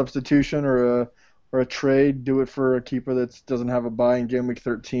a substitution or a trade, do it for a keeper that doesn't have a bye in game week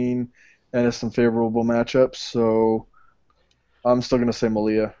 13 and has some favorable matchups. So I'm still going to say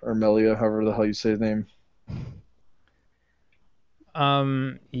Melia, however the hell you say his name.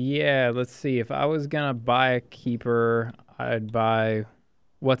 Yeah, let's see. If I was going to buy a keeper, I'd buy,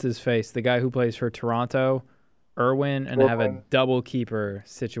 what's his face, the guy who plays for Toronto, Irwin, and have a double keeper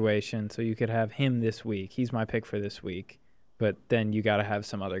situation, so you could have him this week. He's my pick for this week. But then you got to have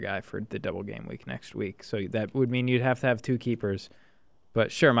some other guy for the double game week next week. So that would mean you'd have to have 2 keepers.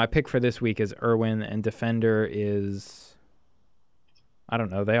 But sure, my pick for this week is Irwin, and defender is, I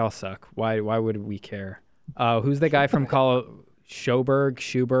don't know, they all suck. Why would we care? Who's the guy from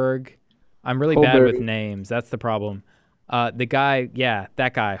Sjoberg? I'm really bad with names. That's the problem. The guy, yeah,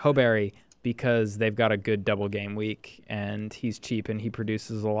 that guy, Hoberry, because they've got a good double game week, and he's cheap, and he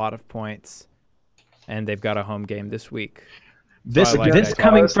produces a lot of points, and they've got a home game this week. This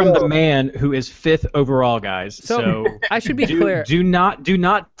coming from the man who is 5th overall, guys. So I should be clear. Do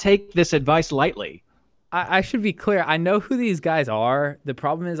not take this advice lightly. I should be clear. I know who these guys are. The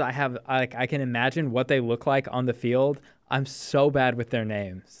problem is I can imagine what they look like on the field. I'm so bad with their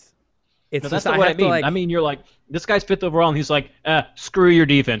names. That's not what I mean. I mean, you're like, this guy's 5th overall, and he's like, screw your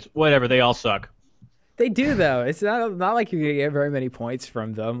defense. Whatever, they all suck. They do, though. It's not like you get very many points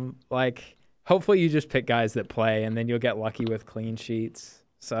from them. Like, hopefully you just pick guys that play, and then you'll get lucky with clean sheets.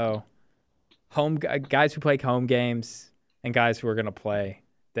 So, guys who play home games and guys who are going to play.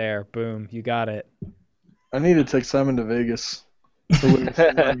 There, boom, you got it. I need to take Simon to Vegas.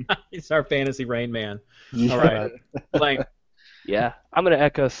 It's our fantasy rain man. Yeah. All right. Blank. Yeah, I'm going to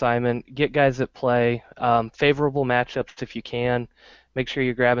echo Simon. Get guys that play. Favorable matchups if you can. Make sure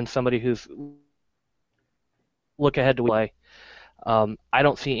you're grabbing somebody who's look ahead to play. I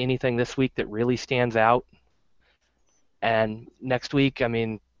don't see anything this week that really stands out. And next week, I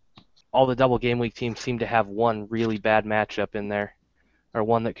mean, all the double game week teams seem to have one really bad matchup in there, or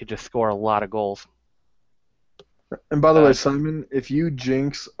one that could just score a lot of goals. And by the way, Simon, if you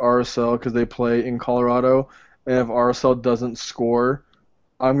jinx RSL because they play in Colorado, and if RSL doesn't score,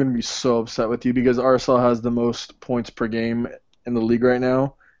 I'm going to be so upset with you because RSL has the most points per game in the league right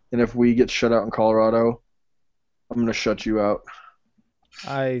now. And if we get shut out in Colorado, I'm going to shut you out.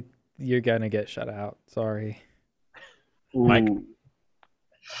 You're going to get shut out. Sorry. Mike?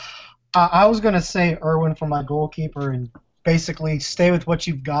 I was going to say Irwin for my goalkeeper and basically stay with what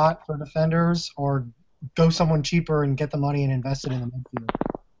you've got for defenders or go someone cheaper and get the money and invest it in the midfield.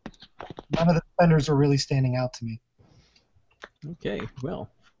 None of the defenders are really standing out to me. Okay, well,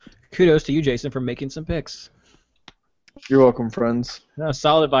 kudos to you, Jason, for making some picks. You're welcome, friends. No,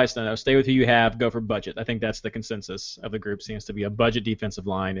 solid advice, though. Stay with who you have. Go for budget. I think that's the consensus of the group. Seems to be a budget defensive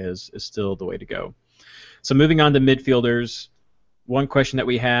line is still the way to go. So moving on to midfielders, one question that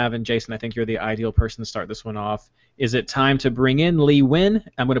we have, and Jason, I think you're the ideal person to start this one off, Is it time to bring in Lee Nguyen?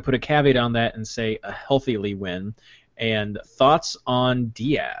 I'm going to put a caveat on that and say a healthy Lee Nguyen. And thoughts on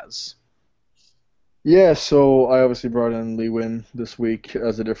Diaz? Yeah, so I obviously brought in Lee Nguyen this week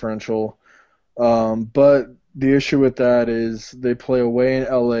as a differential. But the issue with that is they play away in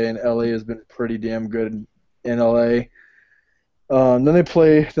LA, and LA has been pretty damn good in LA. Then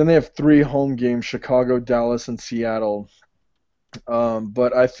they have 3 home games: Chicago, Dallas, and Seattle.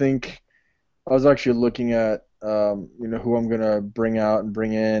 But I think I was actually looking at who I'm gonna bring out and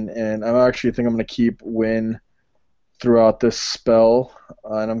bring in, and I actually think I'm gonna keep Nguyen throughout this spell,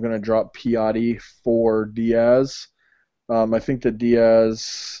 and I'm gonna drop Piatti for Diaz. I think that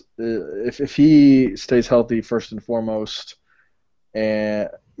Diaz, if he stays healthy first and foremost, and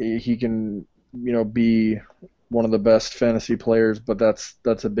he can, be one of the best fantasy players, but that's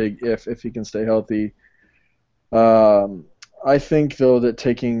a big if he can stay healthy. I think though that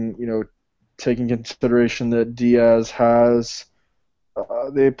taking consideration that Diaz has,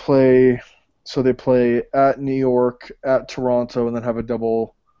 they play at New York, at Toronto, and then have a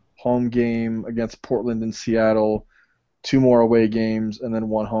double home game against Portland and Seattle, 2 more away games, and then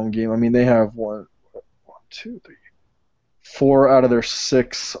 1 home game. I mean, they have 4 out of their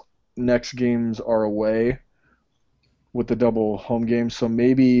 6 next games are away with the double home game. So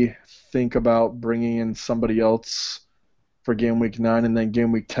maybe think about bringing in somebody else for game week 9 and then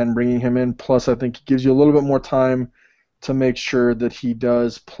game week 10 bringing him in. Plus, I think it gives you a little bit more time to make sure that he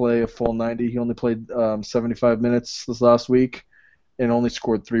does play a full 90. He only played 75 minutes this last week and only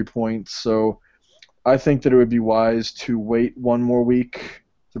scored 3 points. So I think that it would be wise to wait 1 more week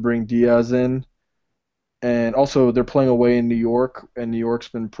to bring Diaz in. And also, they're playing away in New York, and New York's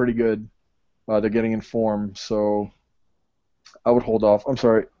been pretty good. They're getting in form, so I would hold off. I'm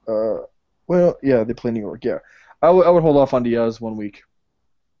sorry. They play New York, yeah. I would hold off on Diaz 1 week.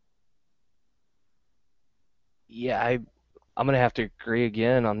 Yeah, I'm going to have to agree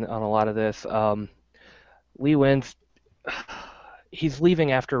again on a lot of this. Lee Nguyen's he's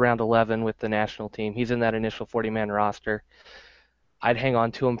leaving after round 11 with the national team. He's in that initial 40-man roster. I'd hang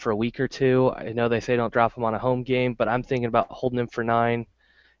on to him for a week or 2. I know they say don't drop him on a home game, but I'm thinking about holding him for 9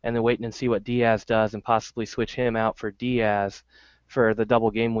 and then waiting and see what Diaz does and possibly switch him out for Diaz for the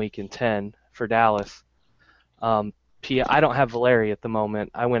double game week in 10 for Dallas. I don't have Valeri at the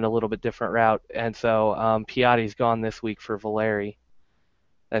moment. I went a little bit different route, and so Piatti's gone this week for Valeri.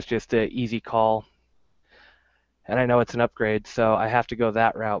 That's just an easy call. And I know it's an upgrade, so I have to go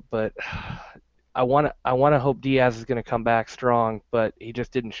that route. But I want to hope Diaz is going to come back strong, but he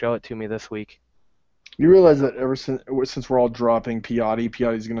just didn't show it to me this week. You realize that ever since we're all dropping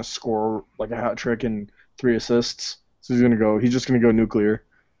Piatti's going to score like a hat trick and 3 assists. So he's just going to go nuclear.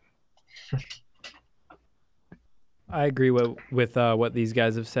 I agree with what these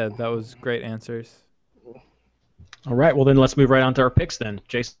guys have said. That was great answers. All right, well then let's move right on to our picks then.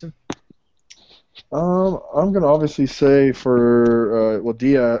 Jason? I'm going to obviously say for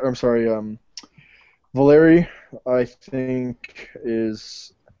Valeri, I think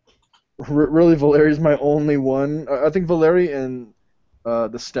is really Valeri's my only one. I think Valeri and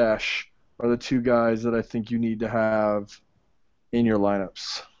the Stash are the 2 guys that I think you need to have in your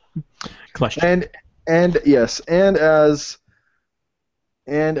lineups. Question. And as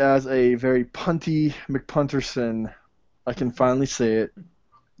a very punty McPunterson, I can finally say it,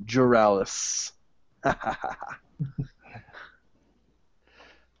 Joralis.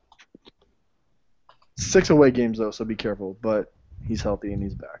 6 away games though, so be careful. But he's healthy and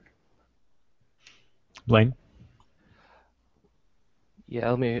he's back. Blaine?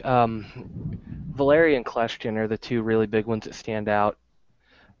 Yeah, Valeri and Kleshkin are the 2 really big ones that stand out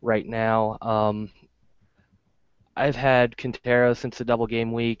right now. I've had Quintero since the double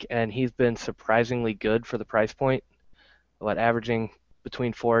game week, and he's been surprisingly good for the price point. Averaging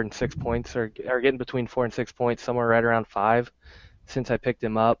between 4 and 6 points, or getting between 4 and 6 points, somewhere right around 5 since I picked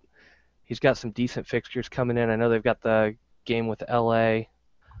him up. He's got some decent fixtures coming in. I know they've got the game with LA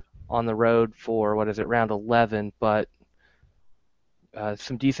on the road for, round 11, but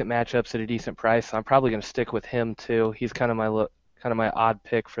some decent matchups at a decent price. So I'm probably going to stick with him too. He's kind of my odd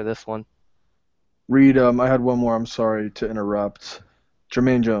pick for this one. Reed, I had one more. I'm sorry to interrupt.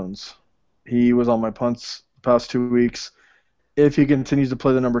 Jermaine Jones. He was on my punts the past 2 weeks. If he continues to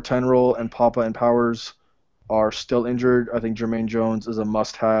play the number 10 role and Papa and Powers are still injured, I think Jermaine Jones is a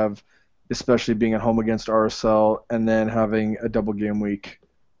must-have, especially being at home against RSL and then having a double game week.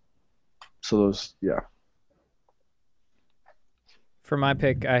 So those, yeah. For my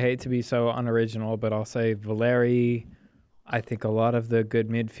pick, I hate to be so unoriginal, but I'll say Valeri. I think a lot of the good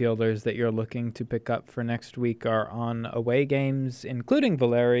midfielders that you're looking to pick up for next week are on away games, including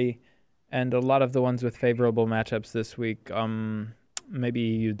Valeri, And a lot of the ones with favorable matchups this week, maybe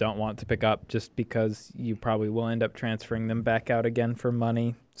you don't want to pick up just because you probably will end up transferring them back out again for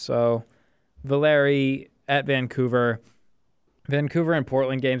money. So Valeri at Vancouver. Vancouver and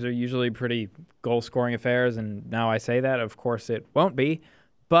Portland games are usually pretty goal-scoring affairs, and now I say that, of course it won't be.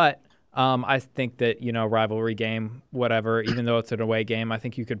 But I think that, rivalry game, whatever, even though it's an away game, I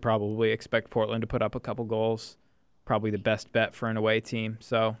think you could probably expect Portland to put up a couple goals. Probably the best bet for an away team.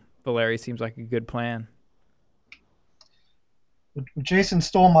 So Valeri seems like a good plan. Jason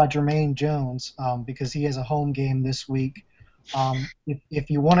stole my Jermaine Jones because he has a home game this week.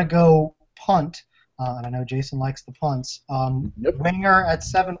 If you want to go punt, and I know Jason likes the punts, Winger at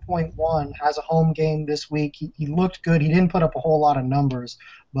 7.1 has a home game this week. He looked good. He didn't put up a whole lot of numbers,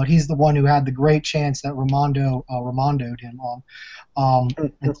 but he's the one who had the great chance that Ramondo'd him on.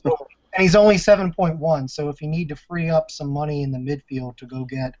 And he's only 7.1, so if you need to free up some money in the midfield to go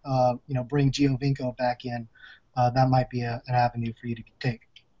get, bring Giovinco back in, that might be an avenue for you to take.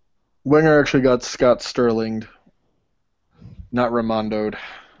 Winger actually got Scott Sterling, not Ramondo'd.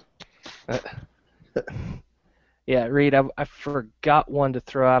 Yeah, Reed, I forgot one to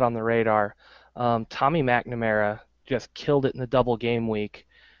throw out on the radar. Tommy McNamara just killed it in the double game week,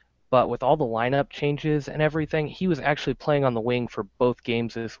 but with all the lineup changes and everything, he was actually playing on the wing for both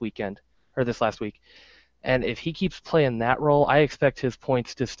games this last week. And if he keeps playing that role, I expect his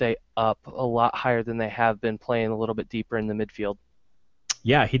points to stay up a lot higher than they have been playing a little bit deeper in the midfield.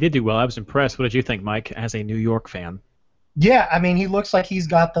 Yeah, he did do well. I was impressed. What did you think, Mike, as a New York fan? Yeah, I mean, he looks like he's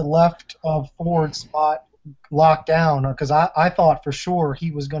got the left forward spot locked down because I thought for sure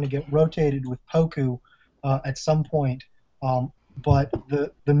he was going to get rotated with Poku at some point. But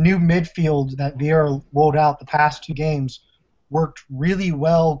the new midfield that Vieira rolled out the past two games worked really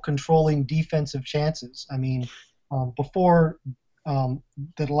well controlling defensive chances. I mean, before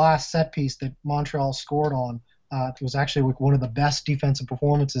the last set piece that Montreal scored on, it was actually one of the best defensive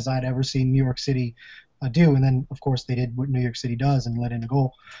performances I'd ever seen New York City do. And then, of course, they did what New York City does and let in a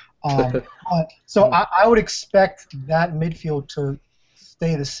goal. So I would expect that midfield to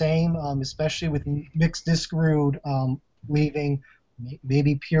stay the same, especially with Mix Diskerud leaving,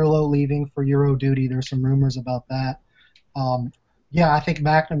 maybe Pirlo leaving for Euro duty. There's some rumors about that. I think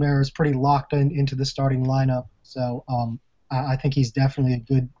McNamara is pretty locked into the starting lineup, so I think he's definitely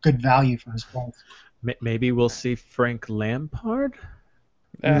a good value for his points. Maybe we'll see Frank Lampard?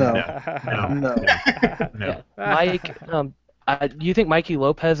 No. Yeah. Mike, do you think Mikey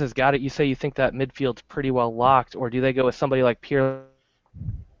Lopez has got it? You say you think that midfield's pretty well locked, or do they go with somebody like Pirlo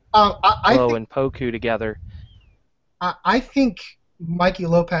and Poku together? I think Mikey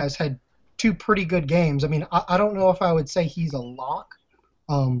Lopez had two pretty good games. I mean, I don't know if I would say he's a lock,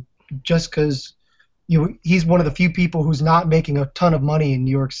 just because he's one of the few people who's not making a ton of money in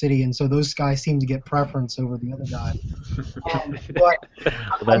New York City, and so those guys seem to get preference over the other guy.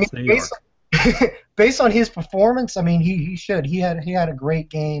 Based on his performance, I mean, he should. He had a great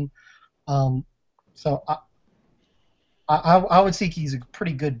game, so I would think he's a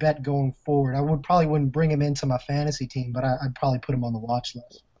pretty good bet going forward. I wouldn't bring him into my fantasy team, but I'd probably put him on the watch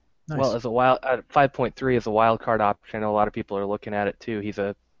list. Nice. Well, as at 5.3 as a wild card option, I know a lot of people are looking at it too.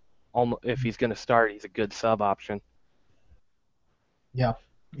 If he's going to start, he's a good sub option. Yeah.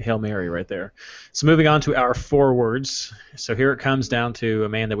 Hail Mary right there. So moving on to our forwards. So here it comes down to a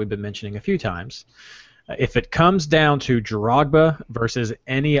man that we've been mentioning a few times. If it comes down to Drogba versus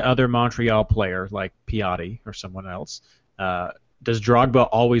any other Montreal player like Piatti or someone else, does Drogba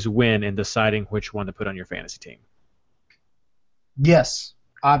always win in deciding which one to put on your fantasy team? Yes,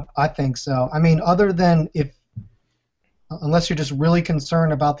 I think so. I mean, other than unless you're just really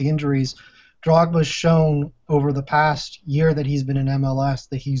concerned about the injuries, Drogba's shown over the past year that he's been in MLS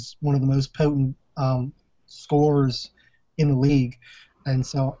that he's one of the most potent scorers in the league. And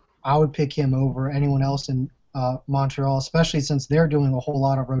so I would pick him over anyone else in Montreal, especially since they're doing a whole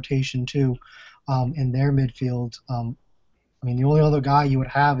lot of rotation too in their midfield. I mean, the only other guy you would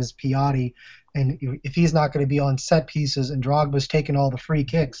have is Piatti, and if he's not going to be on set pieces and Drogba's taking all the free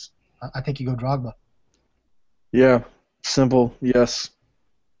kicks, I think you go Drogba. Yeah, simple, yes.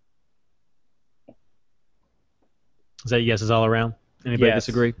 Is that yeses all around? Anybody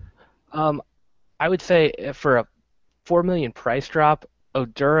disagree? I would say for a $4 million price drop,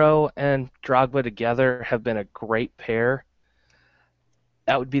 Oduro and Drogba together have been a great pair.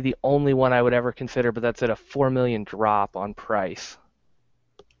 That would be the only one I would ever consider, but that's at a $4 million drop on price.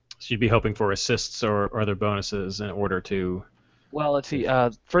 So you'd be hoping for assists or other bonuses in order to... Well, let's see.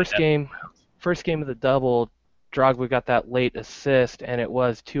 First game of the double, Drogba got that late assist, and it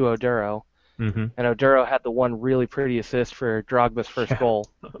was to Oduro. Mm-hmm. And Oduro had the one really pretty assist for Drogba's first goal.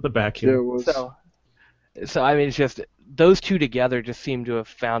 The back Yeah, it heel. was. So I mean, it's just those two together just seem to have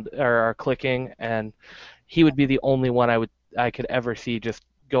found or are clicking, and he would be the only one I could ever see just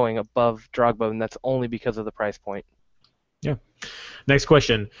going above Drogba, and that's only because of the price point. Yeah. Next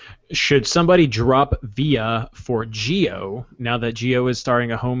question. Should somebody drop Villa for Gio now that Gio is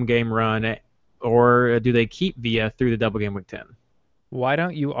starting a home game run, or do they keep Villa through the double game week 10? Why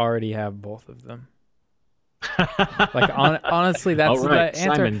don't you already have both of them? Honestly, that's All right, the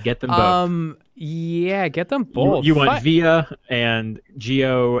answer. Simon, get them both. Yeah, get them both. You want Villa and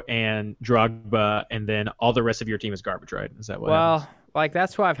Gio and Drogba, and then all the rest of your team is garbage, right? Is that what happens?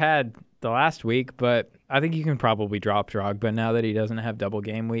 That's what I've had the last week, but I think you can probably drop Drogba now that he doesn't have double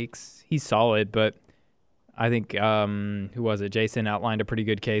game weeks. He's solid, but I think, who was it? Jason outlined a pretty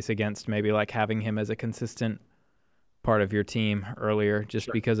good case against maybe like having him as a consistent part of your team earlier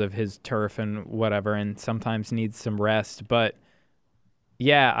just because of his turf and whatever, and sometimes needs some rest. But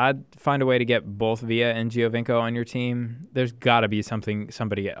yeah, I'd find a way to get both Villa and Giovinco on your team. There's got to be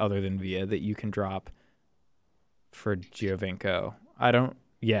somebody other than Villa that you can drop for Giovinco. I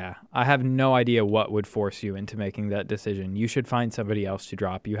have no idea what would force you into making that decision. You should find somebody else to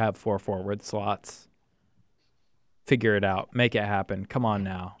drop. You have 4 forward slots. Figure it out. Make it happen. Come on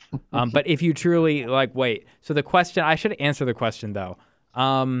now. But if you truly wait. So the question, I should answer the question though.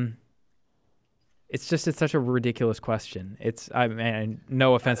 It's such a ridiculous question.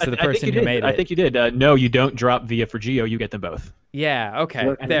 No offense to the person who made it. I think you did. No, you don't drop Villa for Gio. You get them both. Yeah.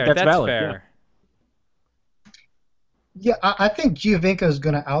 Okay. That's valid, fair. yeah. Yeah, I think Giovinco is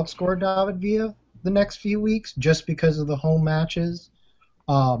going to outscore David Villa the next few weeks just because of the home matches.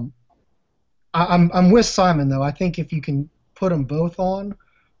 I'm with Simon though. I think if you can put them both on,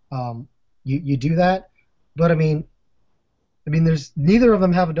 you do that. But I mean, there's neither of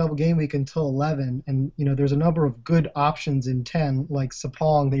them have a double game week until 11, and there's a number of good options in 10 like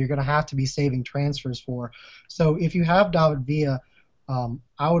Sapong that you're going to have to be saving transfers for. So if you have David Villa,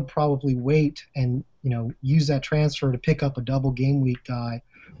 I would probably wait and use that transfer to pick up a double game week guy,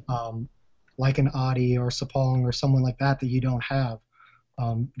 like an Adi or Sapong or someone like that you don't have,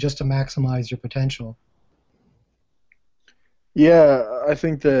 just to maximize your potential. Yeah, I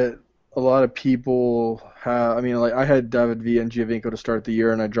think that a lot of people have. I had David Villa and Giovinco to start the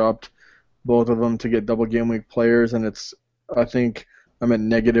year, and I dropped both of them to get double game week players, and I think I'm at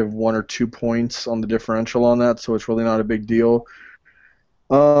 -1 or 2 points on the differential on that, so it's really not a big deal.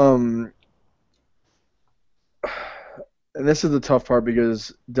 And this is the tough part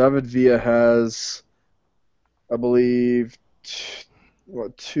because David Villa has, I believe,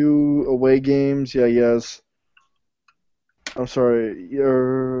 2 away games. Yeah, he has. I'm sorry.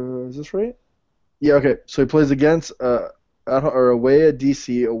 Is this right? Yeah. Okay. So he plays against away at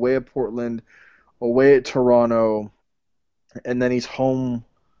DC, away at Portland, away at Toronto, and then he's home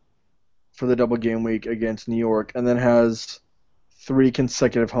for the double game week against New York, and then has 3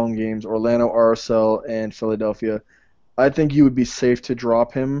 consecutive home games: Orlando, RSL, and Philadelphia. I think you would be safe to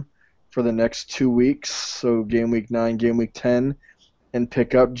drop him for the next 2 weeks, so game week 9, game week 10, and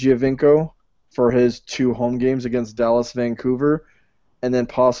pick up Giovinco for his 2 home games against Dallas, Vancouver, and then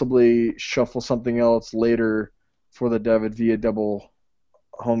possibly shuffle something else later for the David Villa double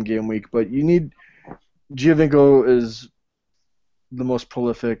home game week. But Giovinco is the most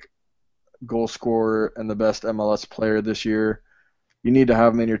prolific goal scorer and the best MLS player this year. You need to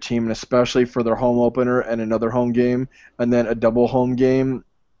have them in your team, and especially for their home opener and another home game, and then a double home game.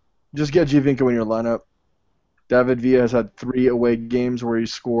 Just get Giovinco in your lineup. David Villa has had 3 away games where he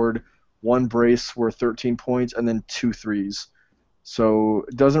scored 1 brace worth 13 points and then 2 threes. So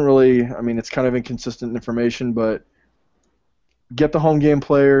it doesn't really, it's kind of inconsistent information, but get the home game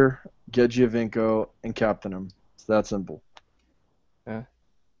player, get Giovinco, and captain him. It's that simple. Yeah.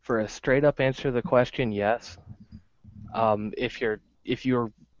 For a straight up answer to the question, yes. If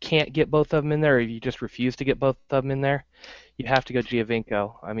you can't get both of them in there, or if you just refuse to get both of them in there, you have to go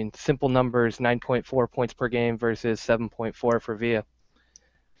Giovinco. Simple numbers: 9.4 points per game versus 7.4 for Villa.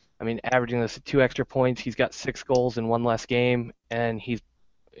 Averaging those 2 extra points, he's got 6 goals in 1 less game, and he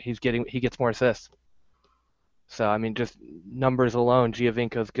gets more assists. So just numbers alone,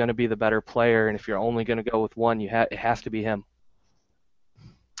 Giovinco's going to be the better player, and if you're only going to go with one, it has to be him.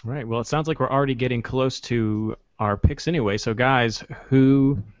 All right. Well, it sounds like we're already getting close to our picks anyway. So, guys,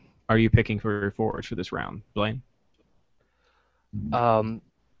 who are you picking for your forwards for this round? Blaine?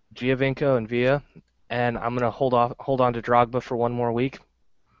 Giovinco and Villa, and I'm going to hold on to Drogba for 1 more week,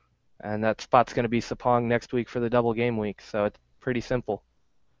 and that spot's going to be Sapong next week for the double game week. So it's pretty simple.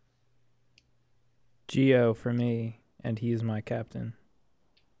 Gio for me, and he's my captain.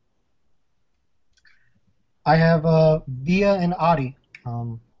 I have Via and Adi.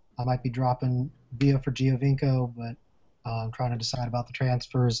 I might be dropping Via for Giovinco, but I'm trying to decide about the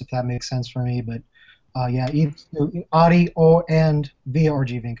transfers if that makes sense for me. But yeah, either Adi and Via or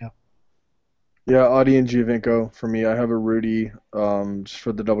Giovinco. Yeah, Adi and Giovinco for me. I have a Rudy just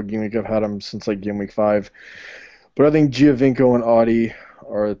for the double game week. I've had him since like game week 5. But I think Giovinco and Adi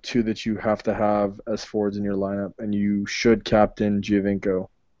are the two that you have to have as forwards in your lineup, and you should captain Giovinco. Well,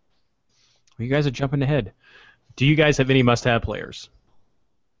 you guys are jumping ahead. Do you guys have any must-have players?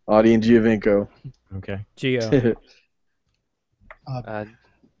 Adi and Giovinco. Okay. Gio.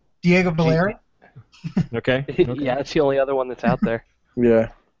 Diego Valeri. Okay. Yeah, it's the only other one that's out there. Yeah.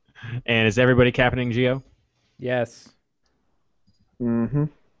 And is everybody captaining Gio? Yes. Mm-hmm.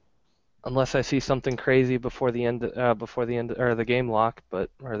 Unless I see something crazy before the end or the game lock,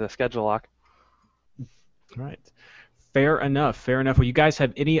 or the schedule lock. All right. Fair enough. Fair enough. Well, you guys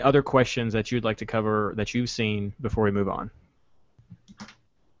have any other questions that you'd like to cover that you've seen before we move on?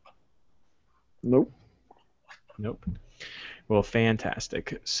 Nope. Nope. Well,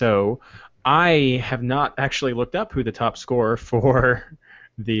 fantastic. So, I have not actually looked up who the top scorer for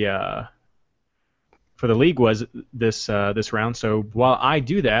the league was this round. So while I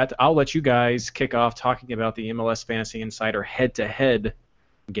do that, I'll let you guys kick off talking about the MLS Fantasy Insider head-to-head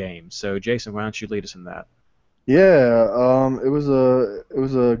game. So Jason, why don't you lead us in that? Yeah, it was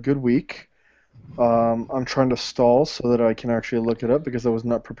a good week. I'm trying to stall so that I can actually look it up because I was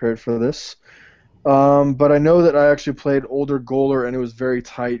not prepared for this. But I know that I actually played Older Goaler, and it was very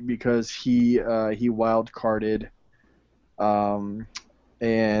tight because he wild carded, and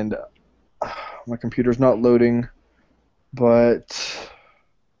my computer's not loading, but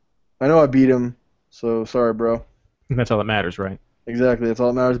I know I beat him. So sorry, bro. That's all that matters, right? Exactly, that's all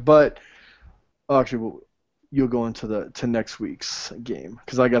that matters. But actually, you'll go into next week's game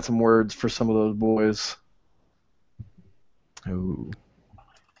because I got some words for some of those boys. Ooh.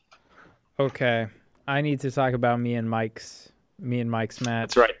 Okay, I need to talk about me and Mike's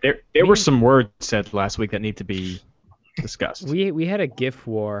match. That's right. There were some words said last week that need to be discussed. We had a GIF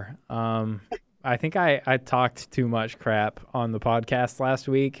war. I think I talked too much crap on the podcast last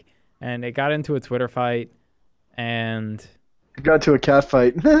week, and it got into a Twitter fight, and it got to a cat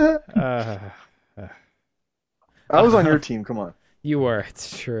fight. I was on your team. Come on. You were.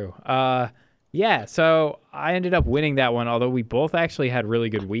 It's true. Yeah, so I ended up winning that one, although we both actually had really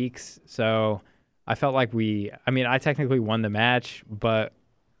good weeks. So I felt like I technically won the match, but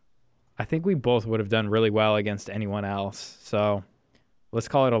I think we both would have done really well against anyone else. So let's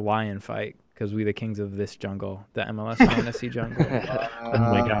call it a lion fight because we the kings of this jungle, the MLS fantasy jungle. Oh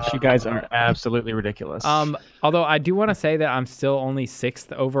my gosh, you guys are absolutely ridiculous. Although I do want to say that I'm still only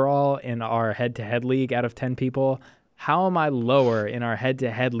 6th overall in our head-to-head league out of 10 people. How am I lower in our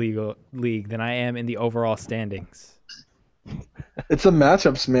head-to-head league than I am in the overall standings? It's the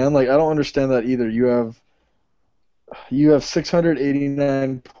matchups, man. Like I don't understand that either. You have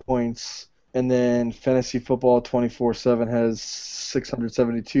 689 points, and then Fantasy Football 24/7 has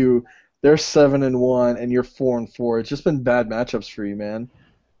 672. They're 7-1, and you're 4-4. It's just been bad matchups for you, man.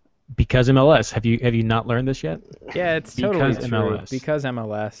 Because MLS. Have you not learned this yet? Yeah, it's totally because true. MLS. Because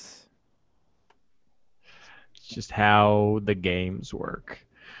MLS. It's just how the games work.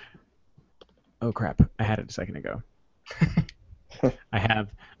 Oh crap! I had it a second ago.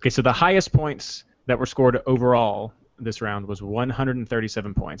 So the highest points that were scored overall this round was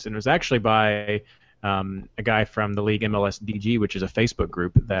 137 points, and it was actually by a guy from the league MLS DG, which is a Facebook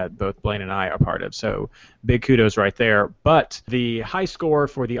group that both Blaine and I are part of. So big kudos right there. But the high score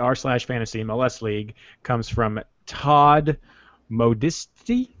for the r/Fantasy MLS League comes from Todd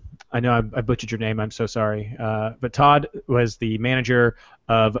Modisty. I know I butchered your name. I'm so sorry. But Todd was the manager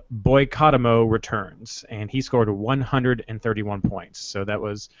of Boycotamo Returns, and he scored 131 points. So that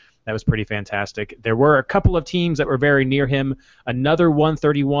was pretty fantastic. There were a couple of teams that were very near him. Another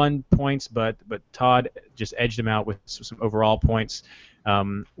 131 points, but Todd just edged him out with some overall points.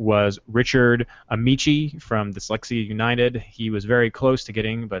 Was Richard Amici from Dyslexia United. He was very close to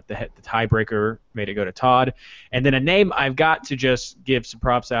getting, but the tiebreaker made it go to Todd. And then a name I've got to just give some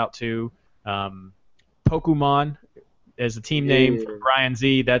props out to, Pokemon as the team name for Brian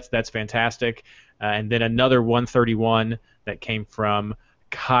Z. That's fantastic. And then another 131 that came from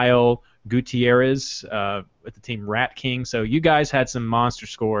Kyle Gutierrez with the team Rat King. So you guys had some monster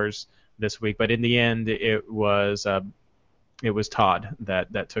scores this week, but in the end it was Todd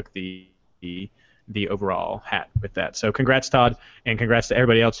that took the overall hat with that. So congrats, Todd, and congrats to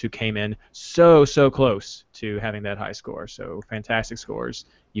everybody else who came in so close to having that high score. So fantastic scores.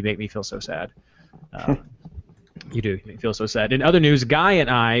 You make me feel so sad. You do. You feel so sad. In other news, Guy and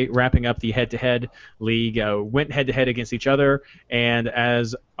I, wrapping up the head-to-head league, went head-to-head against each other, and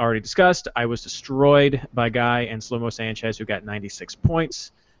as already discussed, I was destroyed by Guy and Slow-Mo Sanchez, who got 96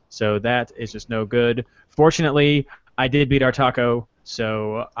 points. So that is just no good. Fortunately, I did beat our Taco,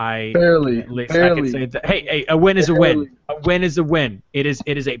 so I can say that, hey, a win is a win. A win is a win. It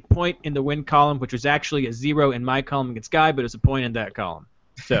is a point in the win column, which was actually a 0 in my column against Guy, but it's a point in that column.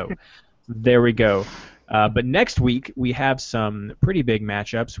 So there we go. But next week, we have some pretty big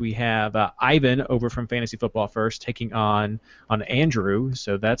matchups. We have Ivan over from Fantasy Football First taking on Andrew,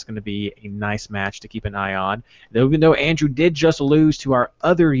 so that's going to be a nice match to keep an eye on. Even though Andrew did just lose to our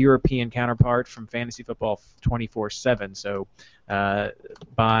other European counterpart from Fantasy Football 24/7, so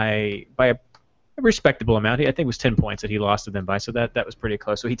by a respectable amount. I think it was 10 points that he lost to them by, so that was pretty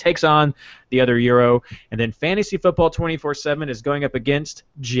close. So he takes on the other Euro, and then Fantasy Football 24/7 is going up against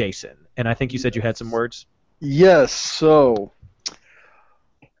Jason. And I think you said you had some words? Yes, so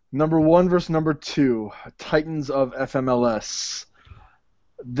number 1 versus number 2, Titans of FMLS.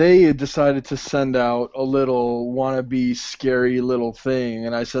 They decided to send out a little wannabe scary little thing,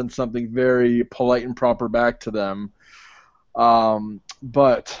 and I sent something very polite and proper back to them.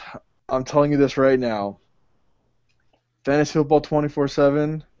 But I'm telling you this right now. Fantasy Football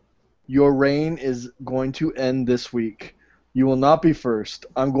 24/7, your reign is going to end this week. You will not be first.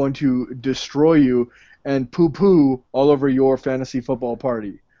 I'm going to destroy you and poo-poo all over your fantasy football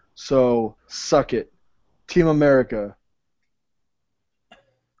party. So, suck it. Team America.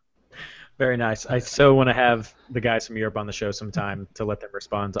 Very nice. I so want to have the guys from Europe on the show sometime to let them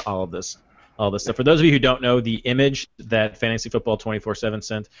respond to all this stuff. For those of you who don't know, the image that Fantasy Football 24/7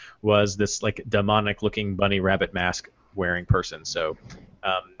 sent was this like demonic-looking bunny rabbit mask wearing person. So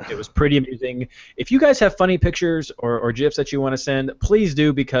it was pretty amusing. If you guys have funny pictures or GIFs that you want to send, please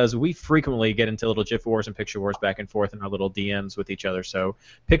do, because we frequently get into little GIF wars and picture wars back and forth in our little DMs with each other. So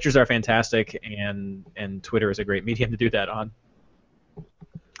pictures are fantastic, and Twitter is a great medium to do that on.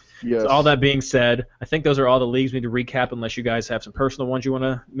 Yes. So all that being said, I think those are all the leagues we need to recap, unless you guys have some personal ones you want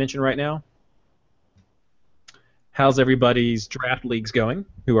to mention right now. How's everybody's draft leagues going?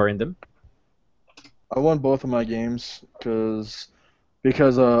 Who are in them? I won both of my games because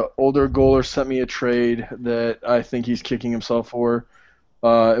older goaler sent me a trade that I think he's kicking himself for.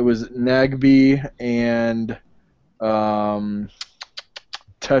 It was Nagby and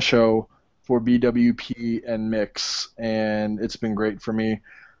Tesho for BWP and Mix, and it's been great for me.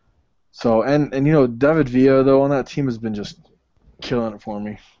 So and you know, David Villa though on that team has been just killing it for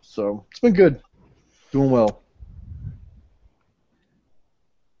me. So it's been good, doing well.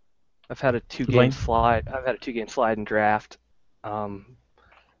 I've had a two-game slide in draft.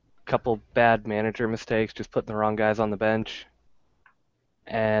 Couple bad manager mistakes, just putting the wrong guys on the bench.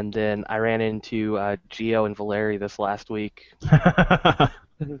 And then I ran into Gio and Valeri this last week.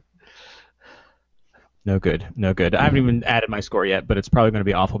 No good. I haven't even added my score yet, but it's probably going to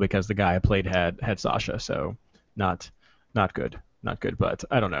be awful because the guy I played had Sasha, so not good. But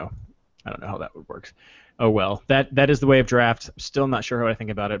I don't know how that would work. Oh well, that is the way of draft. Still not sure how I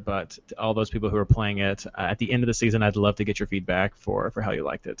think about it, but to all those people who are playing it, at the end of the season, I'd love to get your feedback for how you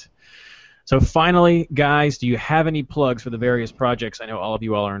liked it. So finally, guys, do you have any plugs for the various projects I know all of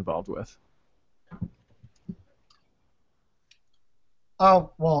you all are involved with?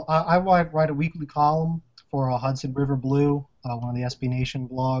 Oh, well, I write a weekly column for Hudson River Blue, one of the SB Nation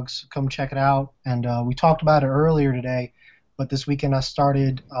blogs. Come check it out. And we talked about it earlier today, but this weekend I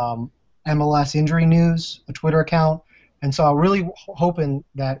started MLS Injury News, a Twitter account. And so I'm really hoping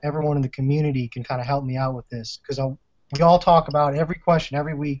that everyone in the community can kind of help me out with this, because we all talk about every question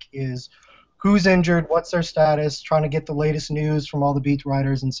every week is who's injured, what's their status, trying to get the latest news from all the beat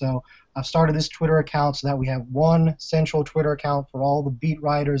writers. And so I've started this Twitter account so that we have one central Twitter account for all the beat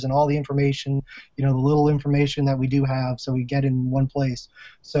writers and all the information, you know, the little information that we do have, so we get in one place.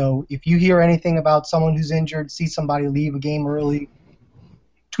 So if you hear anything about someone who's injured, see somebody leave a game early,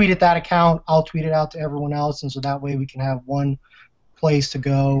 tweet at that account, I'll tweet it out to everyone else, and so that way we can have one place to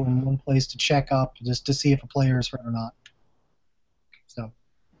go and one place to check up just to see if a player is hurt or not. So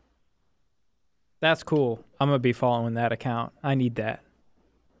that's cool. I'm going to be following that account. I need that.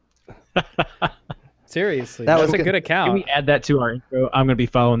 Seriously, that's a good account. Can we add that to our intro? I'm going to be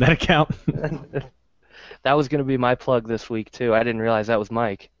following that account. That was going to be my plug this week, too. I didn't realize that was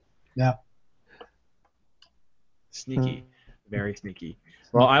Mike. Yeah. Sneaky. Very sneaky.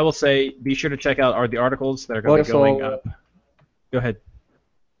 Well, I will say, be sure to check out the articles that are going to be going up. Go ahead.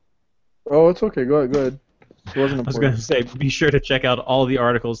 Oh, it's okay. Go ahead. So it wasn't I was important. going to say, be sure to check out all the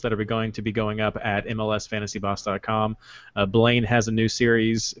articles that are going to be going up at MLSFantasyBoss.com. Blaine has a new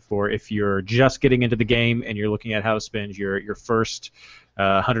series for if you're just getting into the game and you're looking at how to spend your first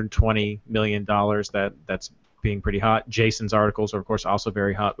 $120 million. That's being pretty hot. Jason's articles are, of course, also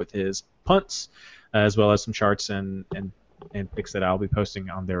very hot with his punts, as well as some charts and picks that I'll be posting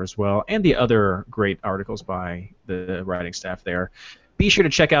on there as well, and the other great articles by the writing staff there. Be sure to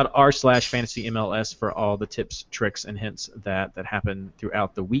check out r/FantasyMLS for all the tips, tricks, and hints that happen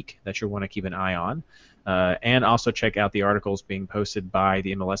throughout the week that you'll want to keep an eye on. And also check out the articles being posted by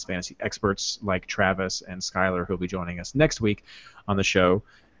the MLS fantasy experts like Travis and Skylar, who'll be joining us next week on the show.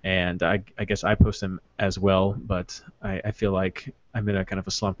 And I guess I post them as well, but I feel like I'm in a kind of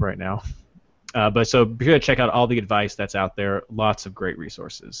a slump right now. But so be sure to check out all the advice that's out there. Lots of great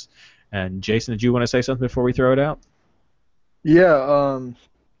resources. And Jason, did you want to say something before we throw it out? Yeah,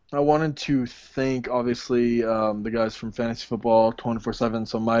 I wanted to thank, obviously, the guys from Fantasy Football 24/7,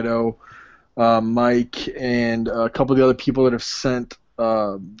 so Mido, Mike, and a couple of the other people that have sent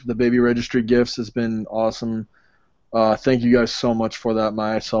the baby registry gifts. Has been awesome. Thank you guys so much for that.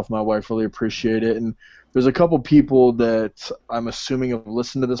 Myself, my wife really appreciate it. And there's a couple people that I'm assuming have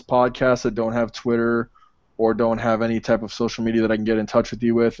listened to this podcast that don't have Twitter or don't have any type of social media that I can get in touch with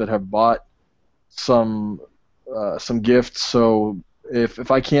you with that have bought some gifts. So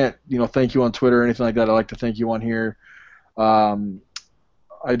if I can't, thank you on Twitter or anything like that, I'd like to thank you on here.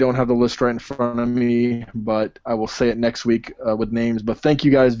 I don't have the list right in front of me, but I will say it next week with names. But thank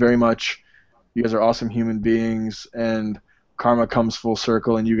you guys very much. You guys are awesome human beings, and karma comes full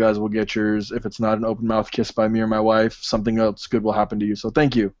circle, and you guys will get yours. If it's not an open mouth kiss by me or my wife, something else good will happen to you. So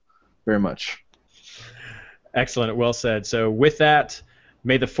thank you very much. Excellent. Well said. So with that,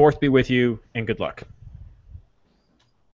 may the 4th be with you, and good luck.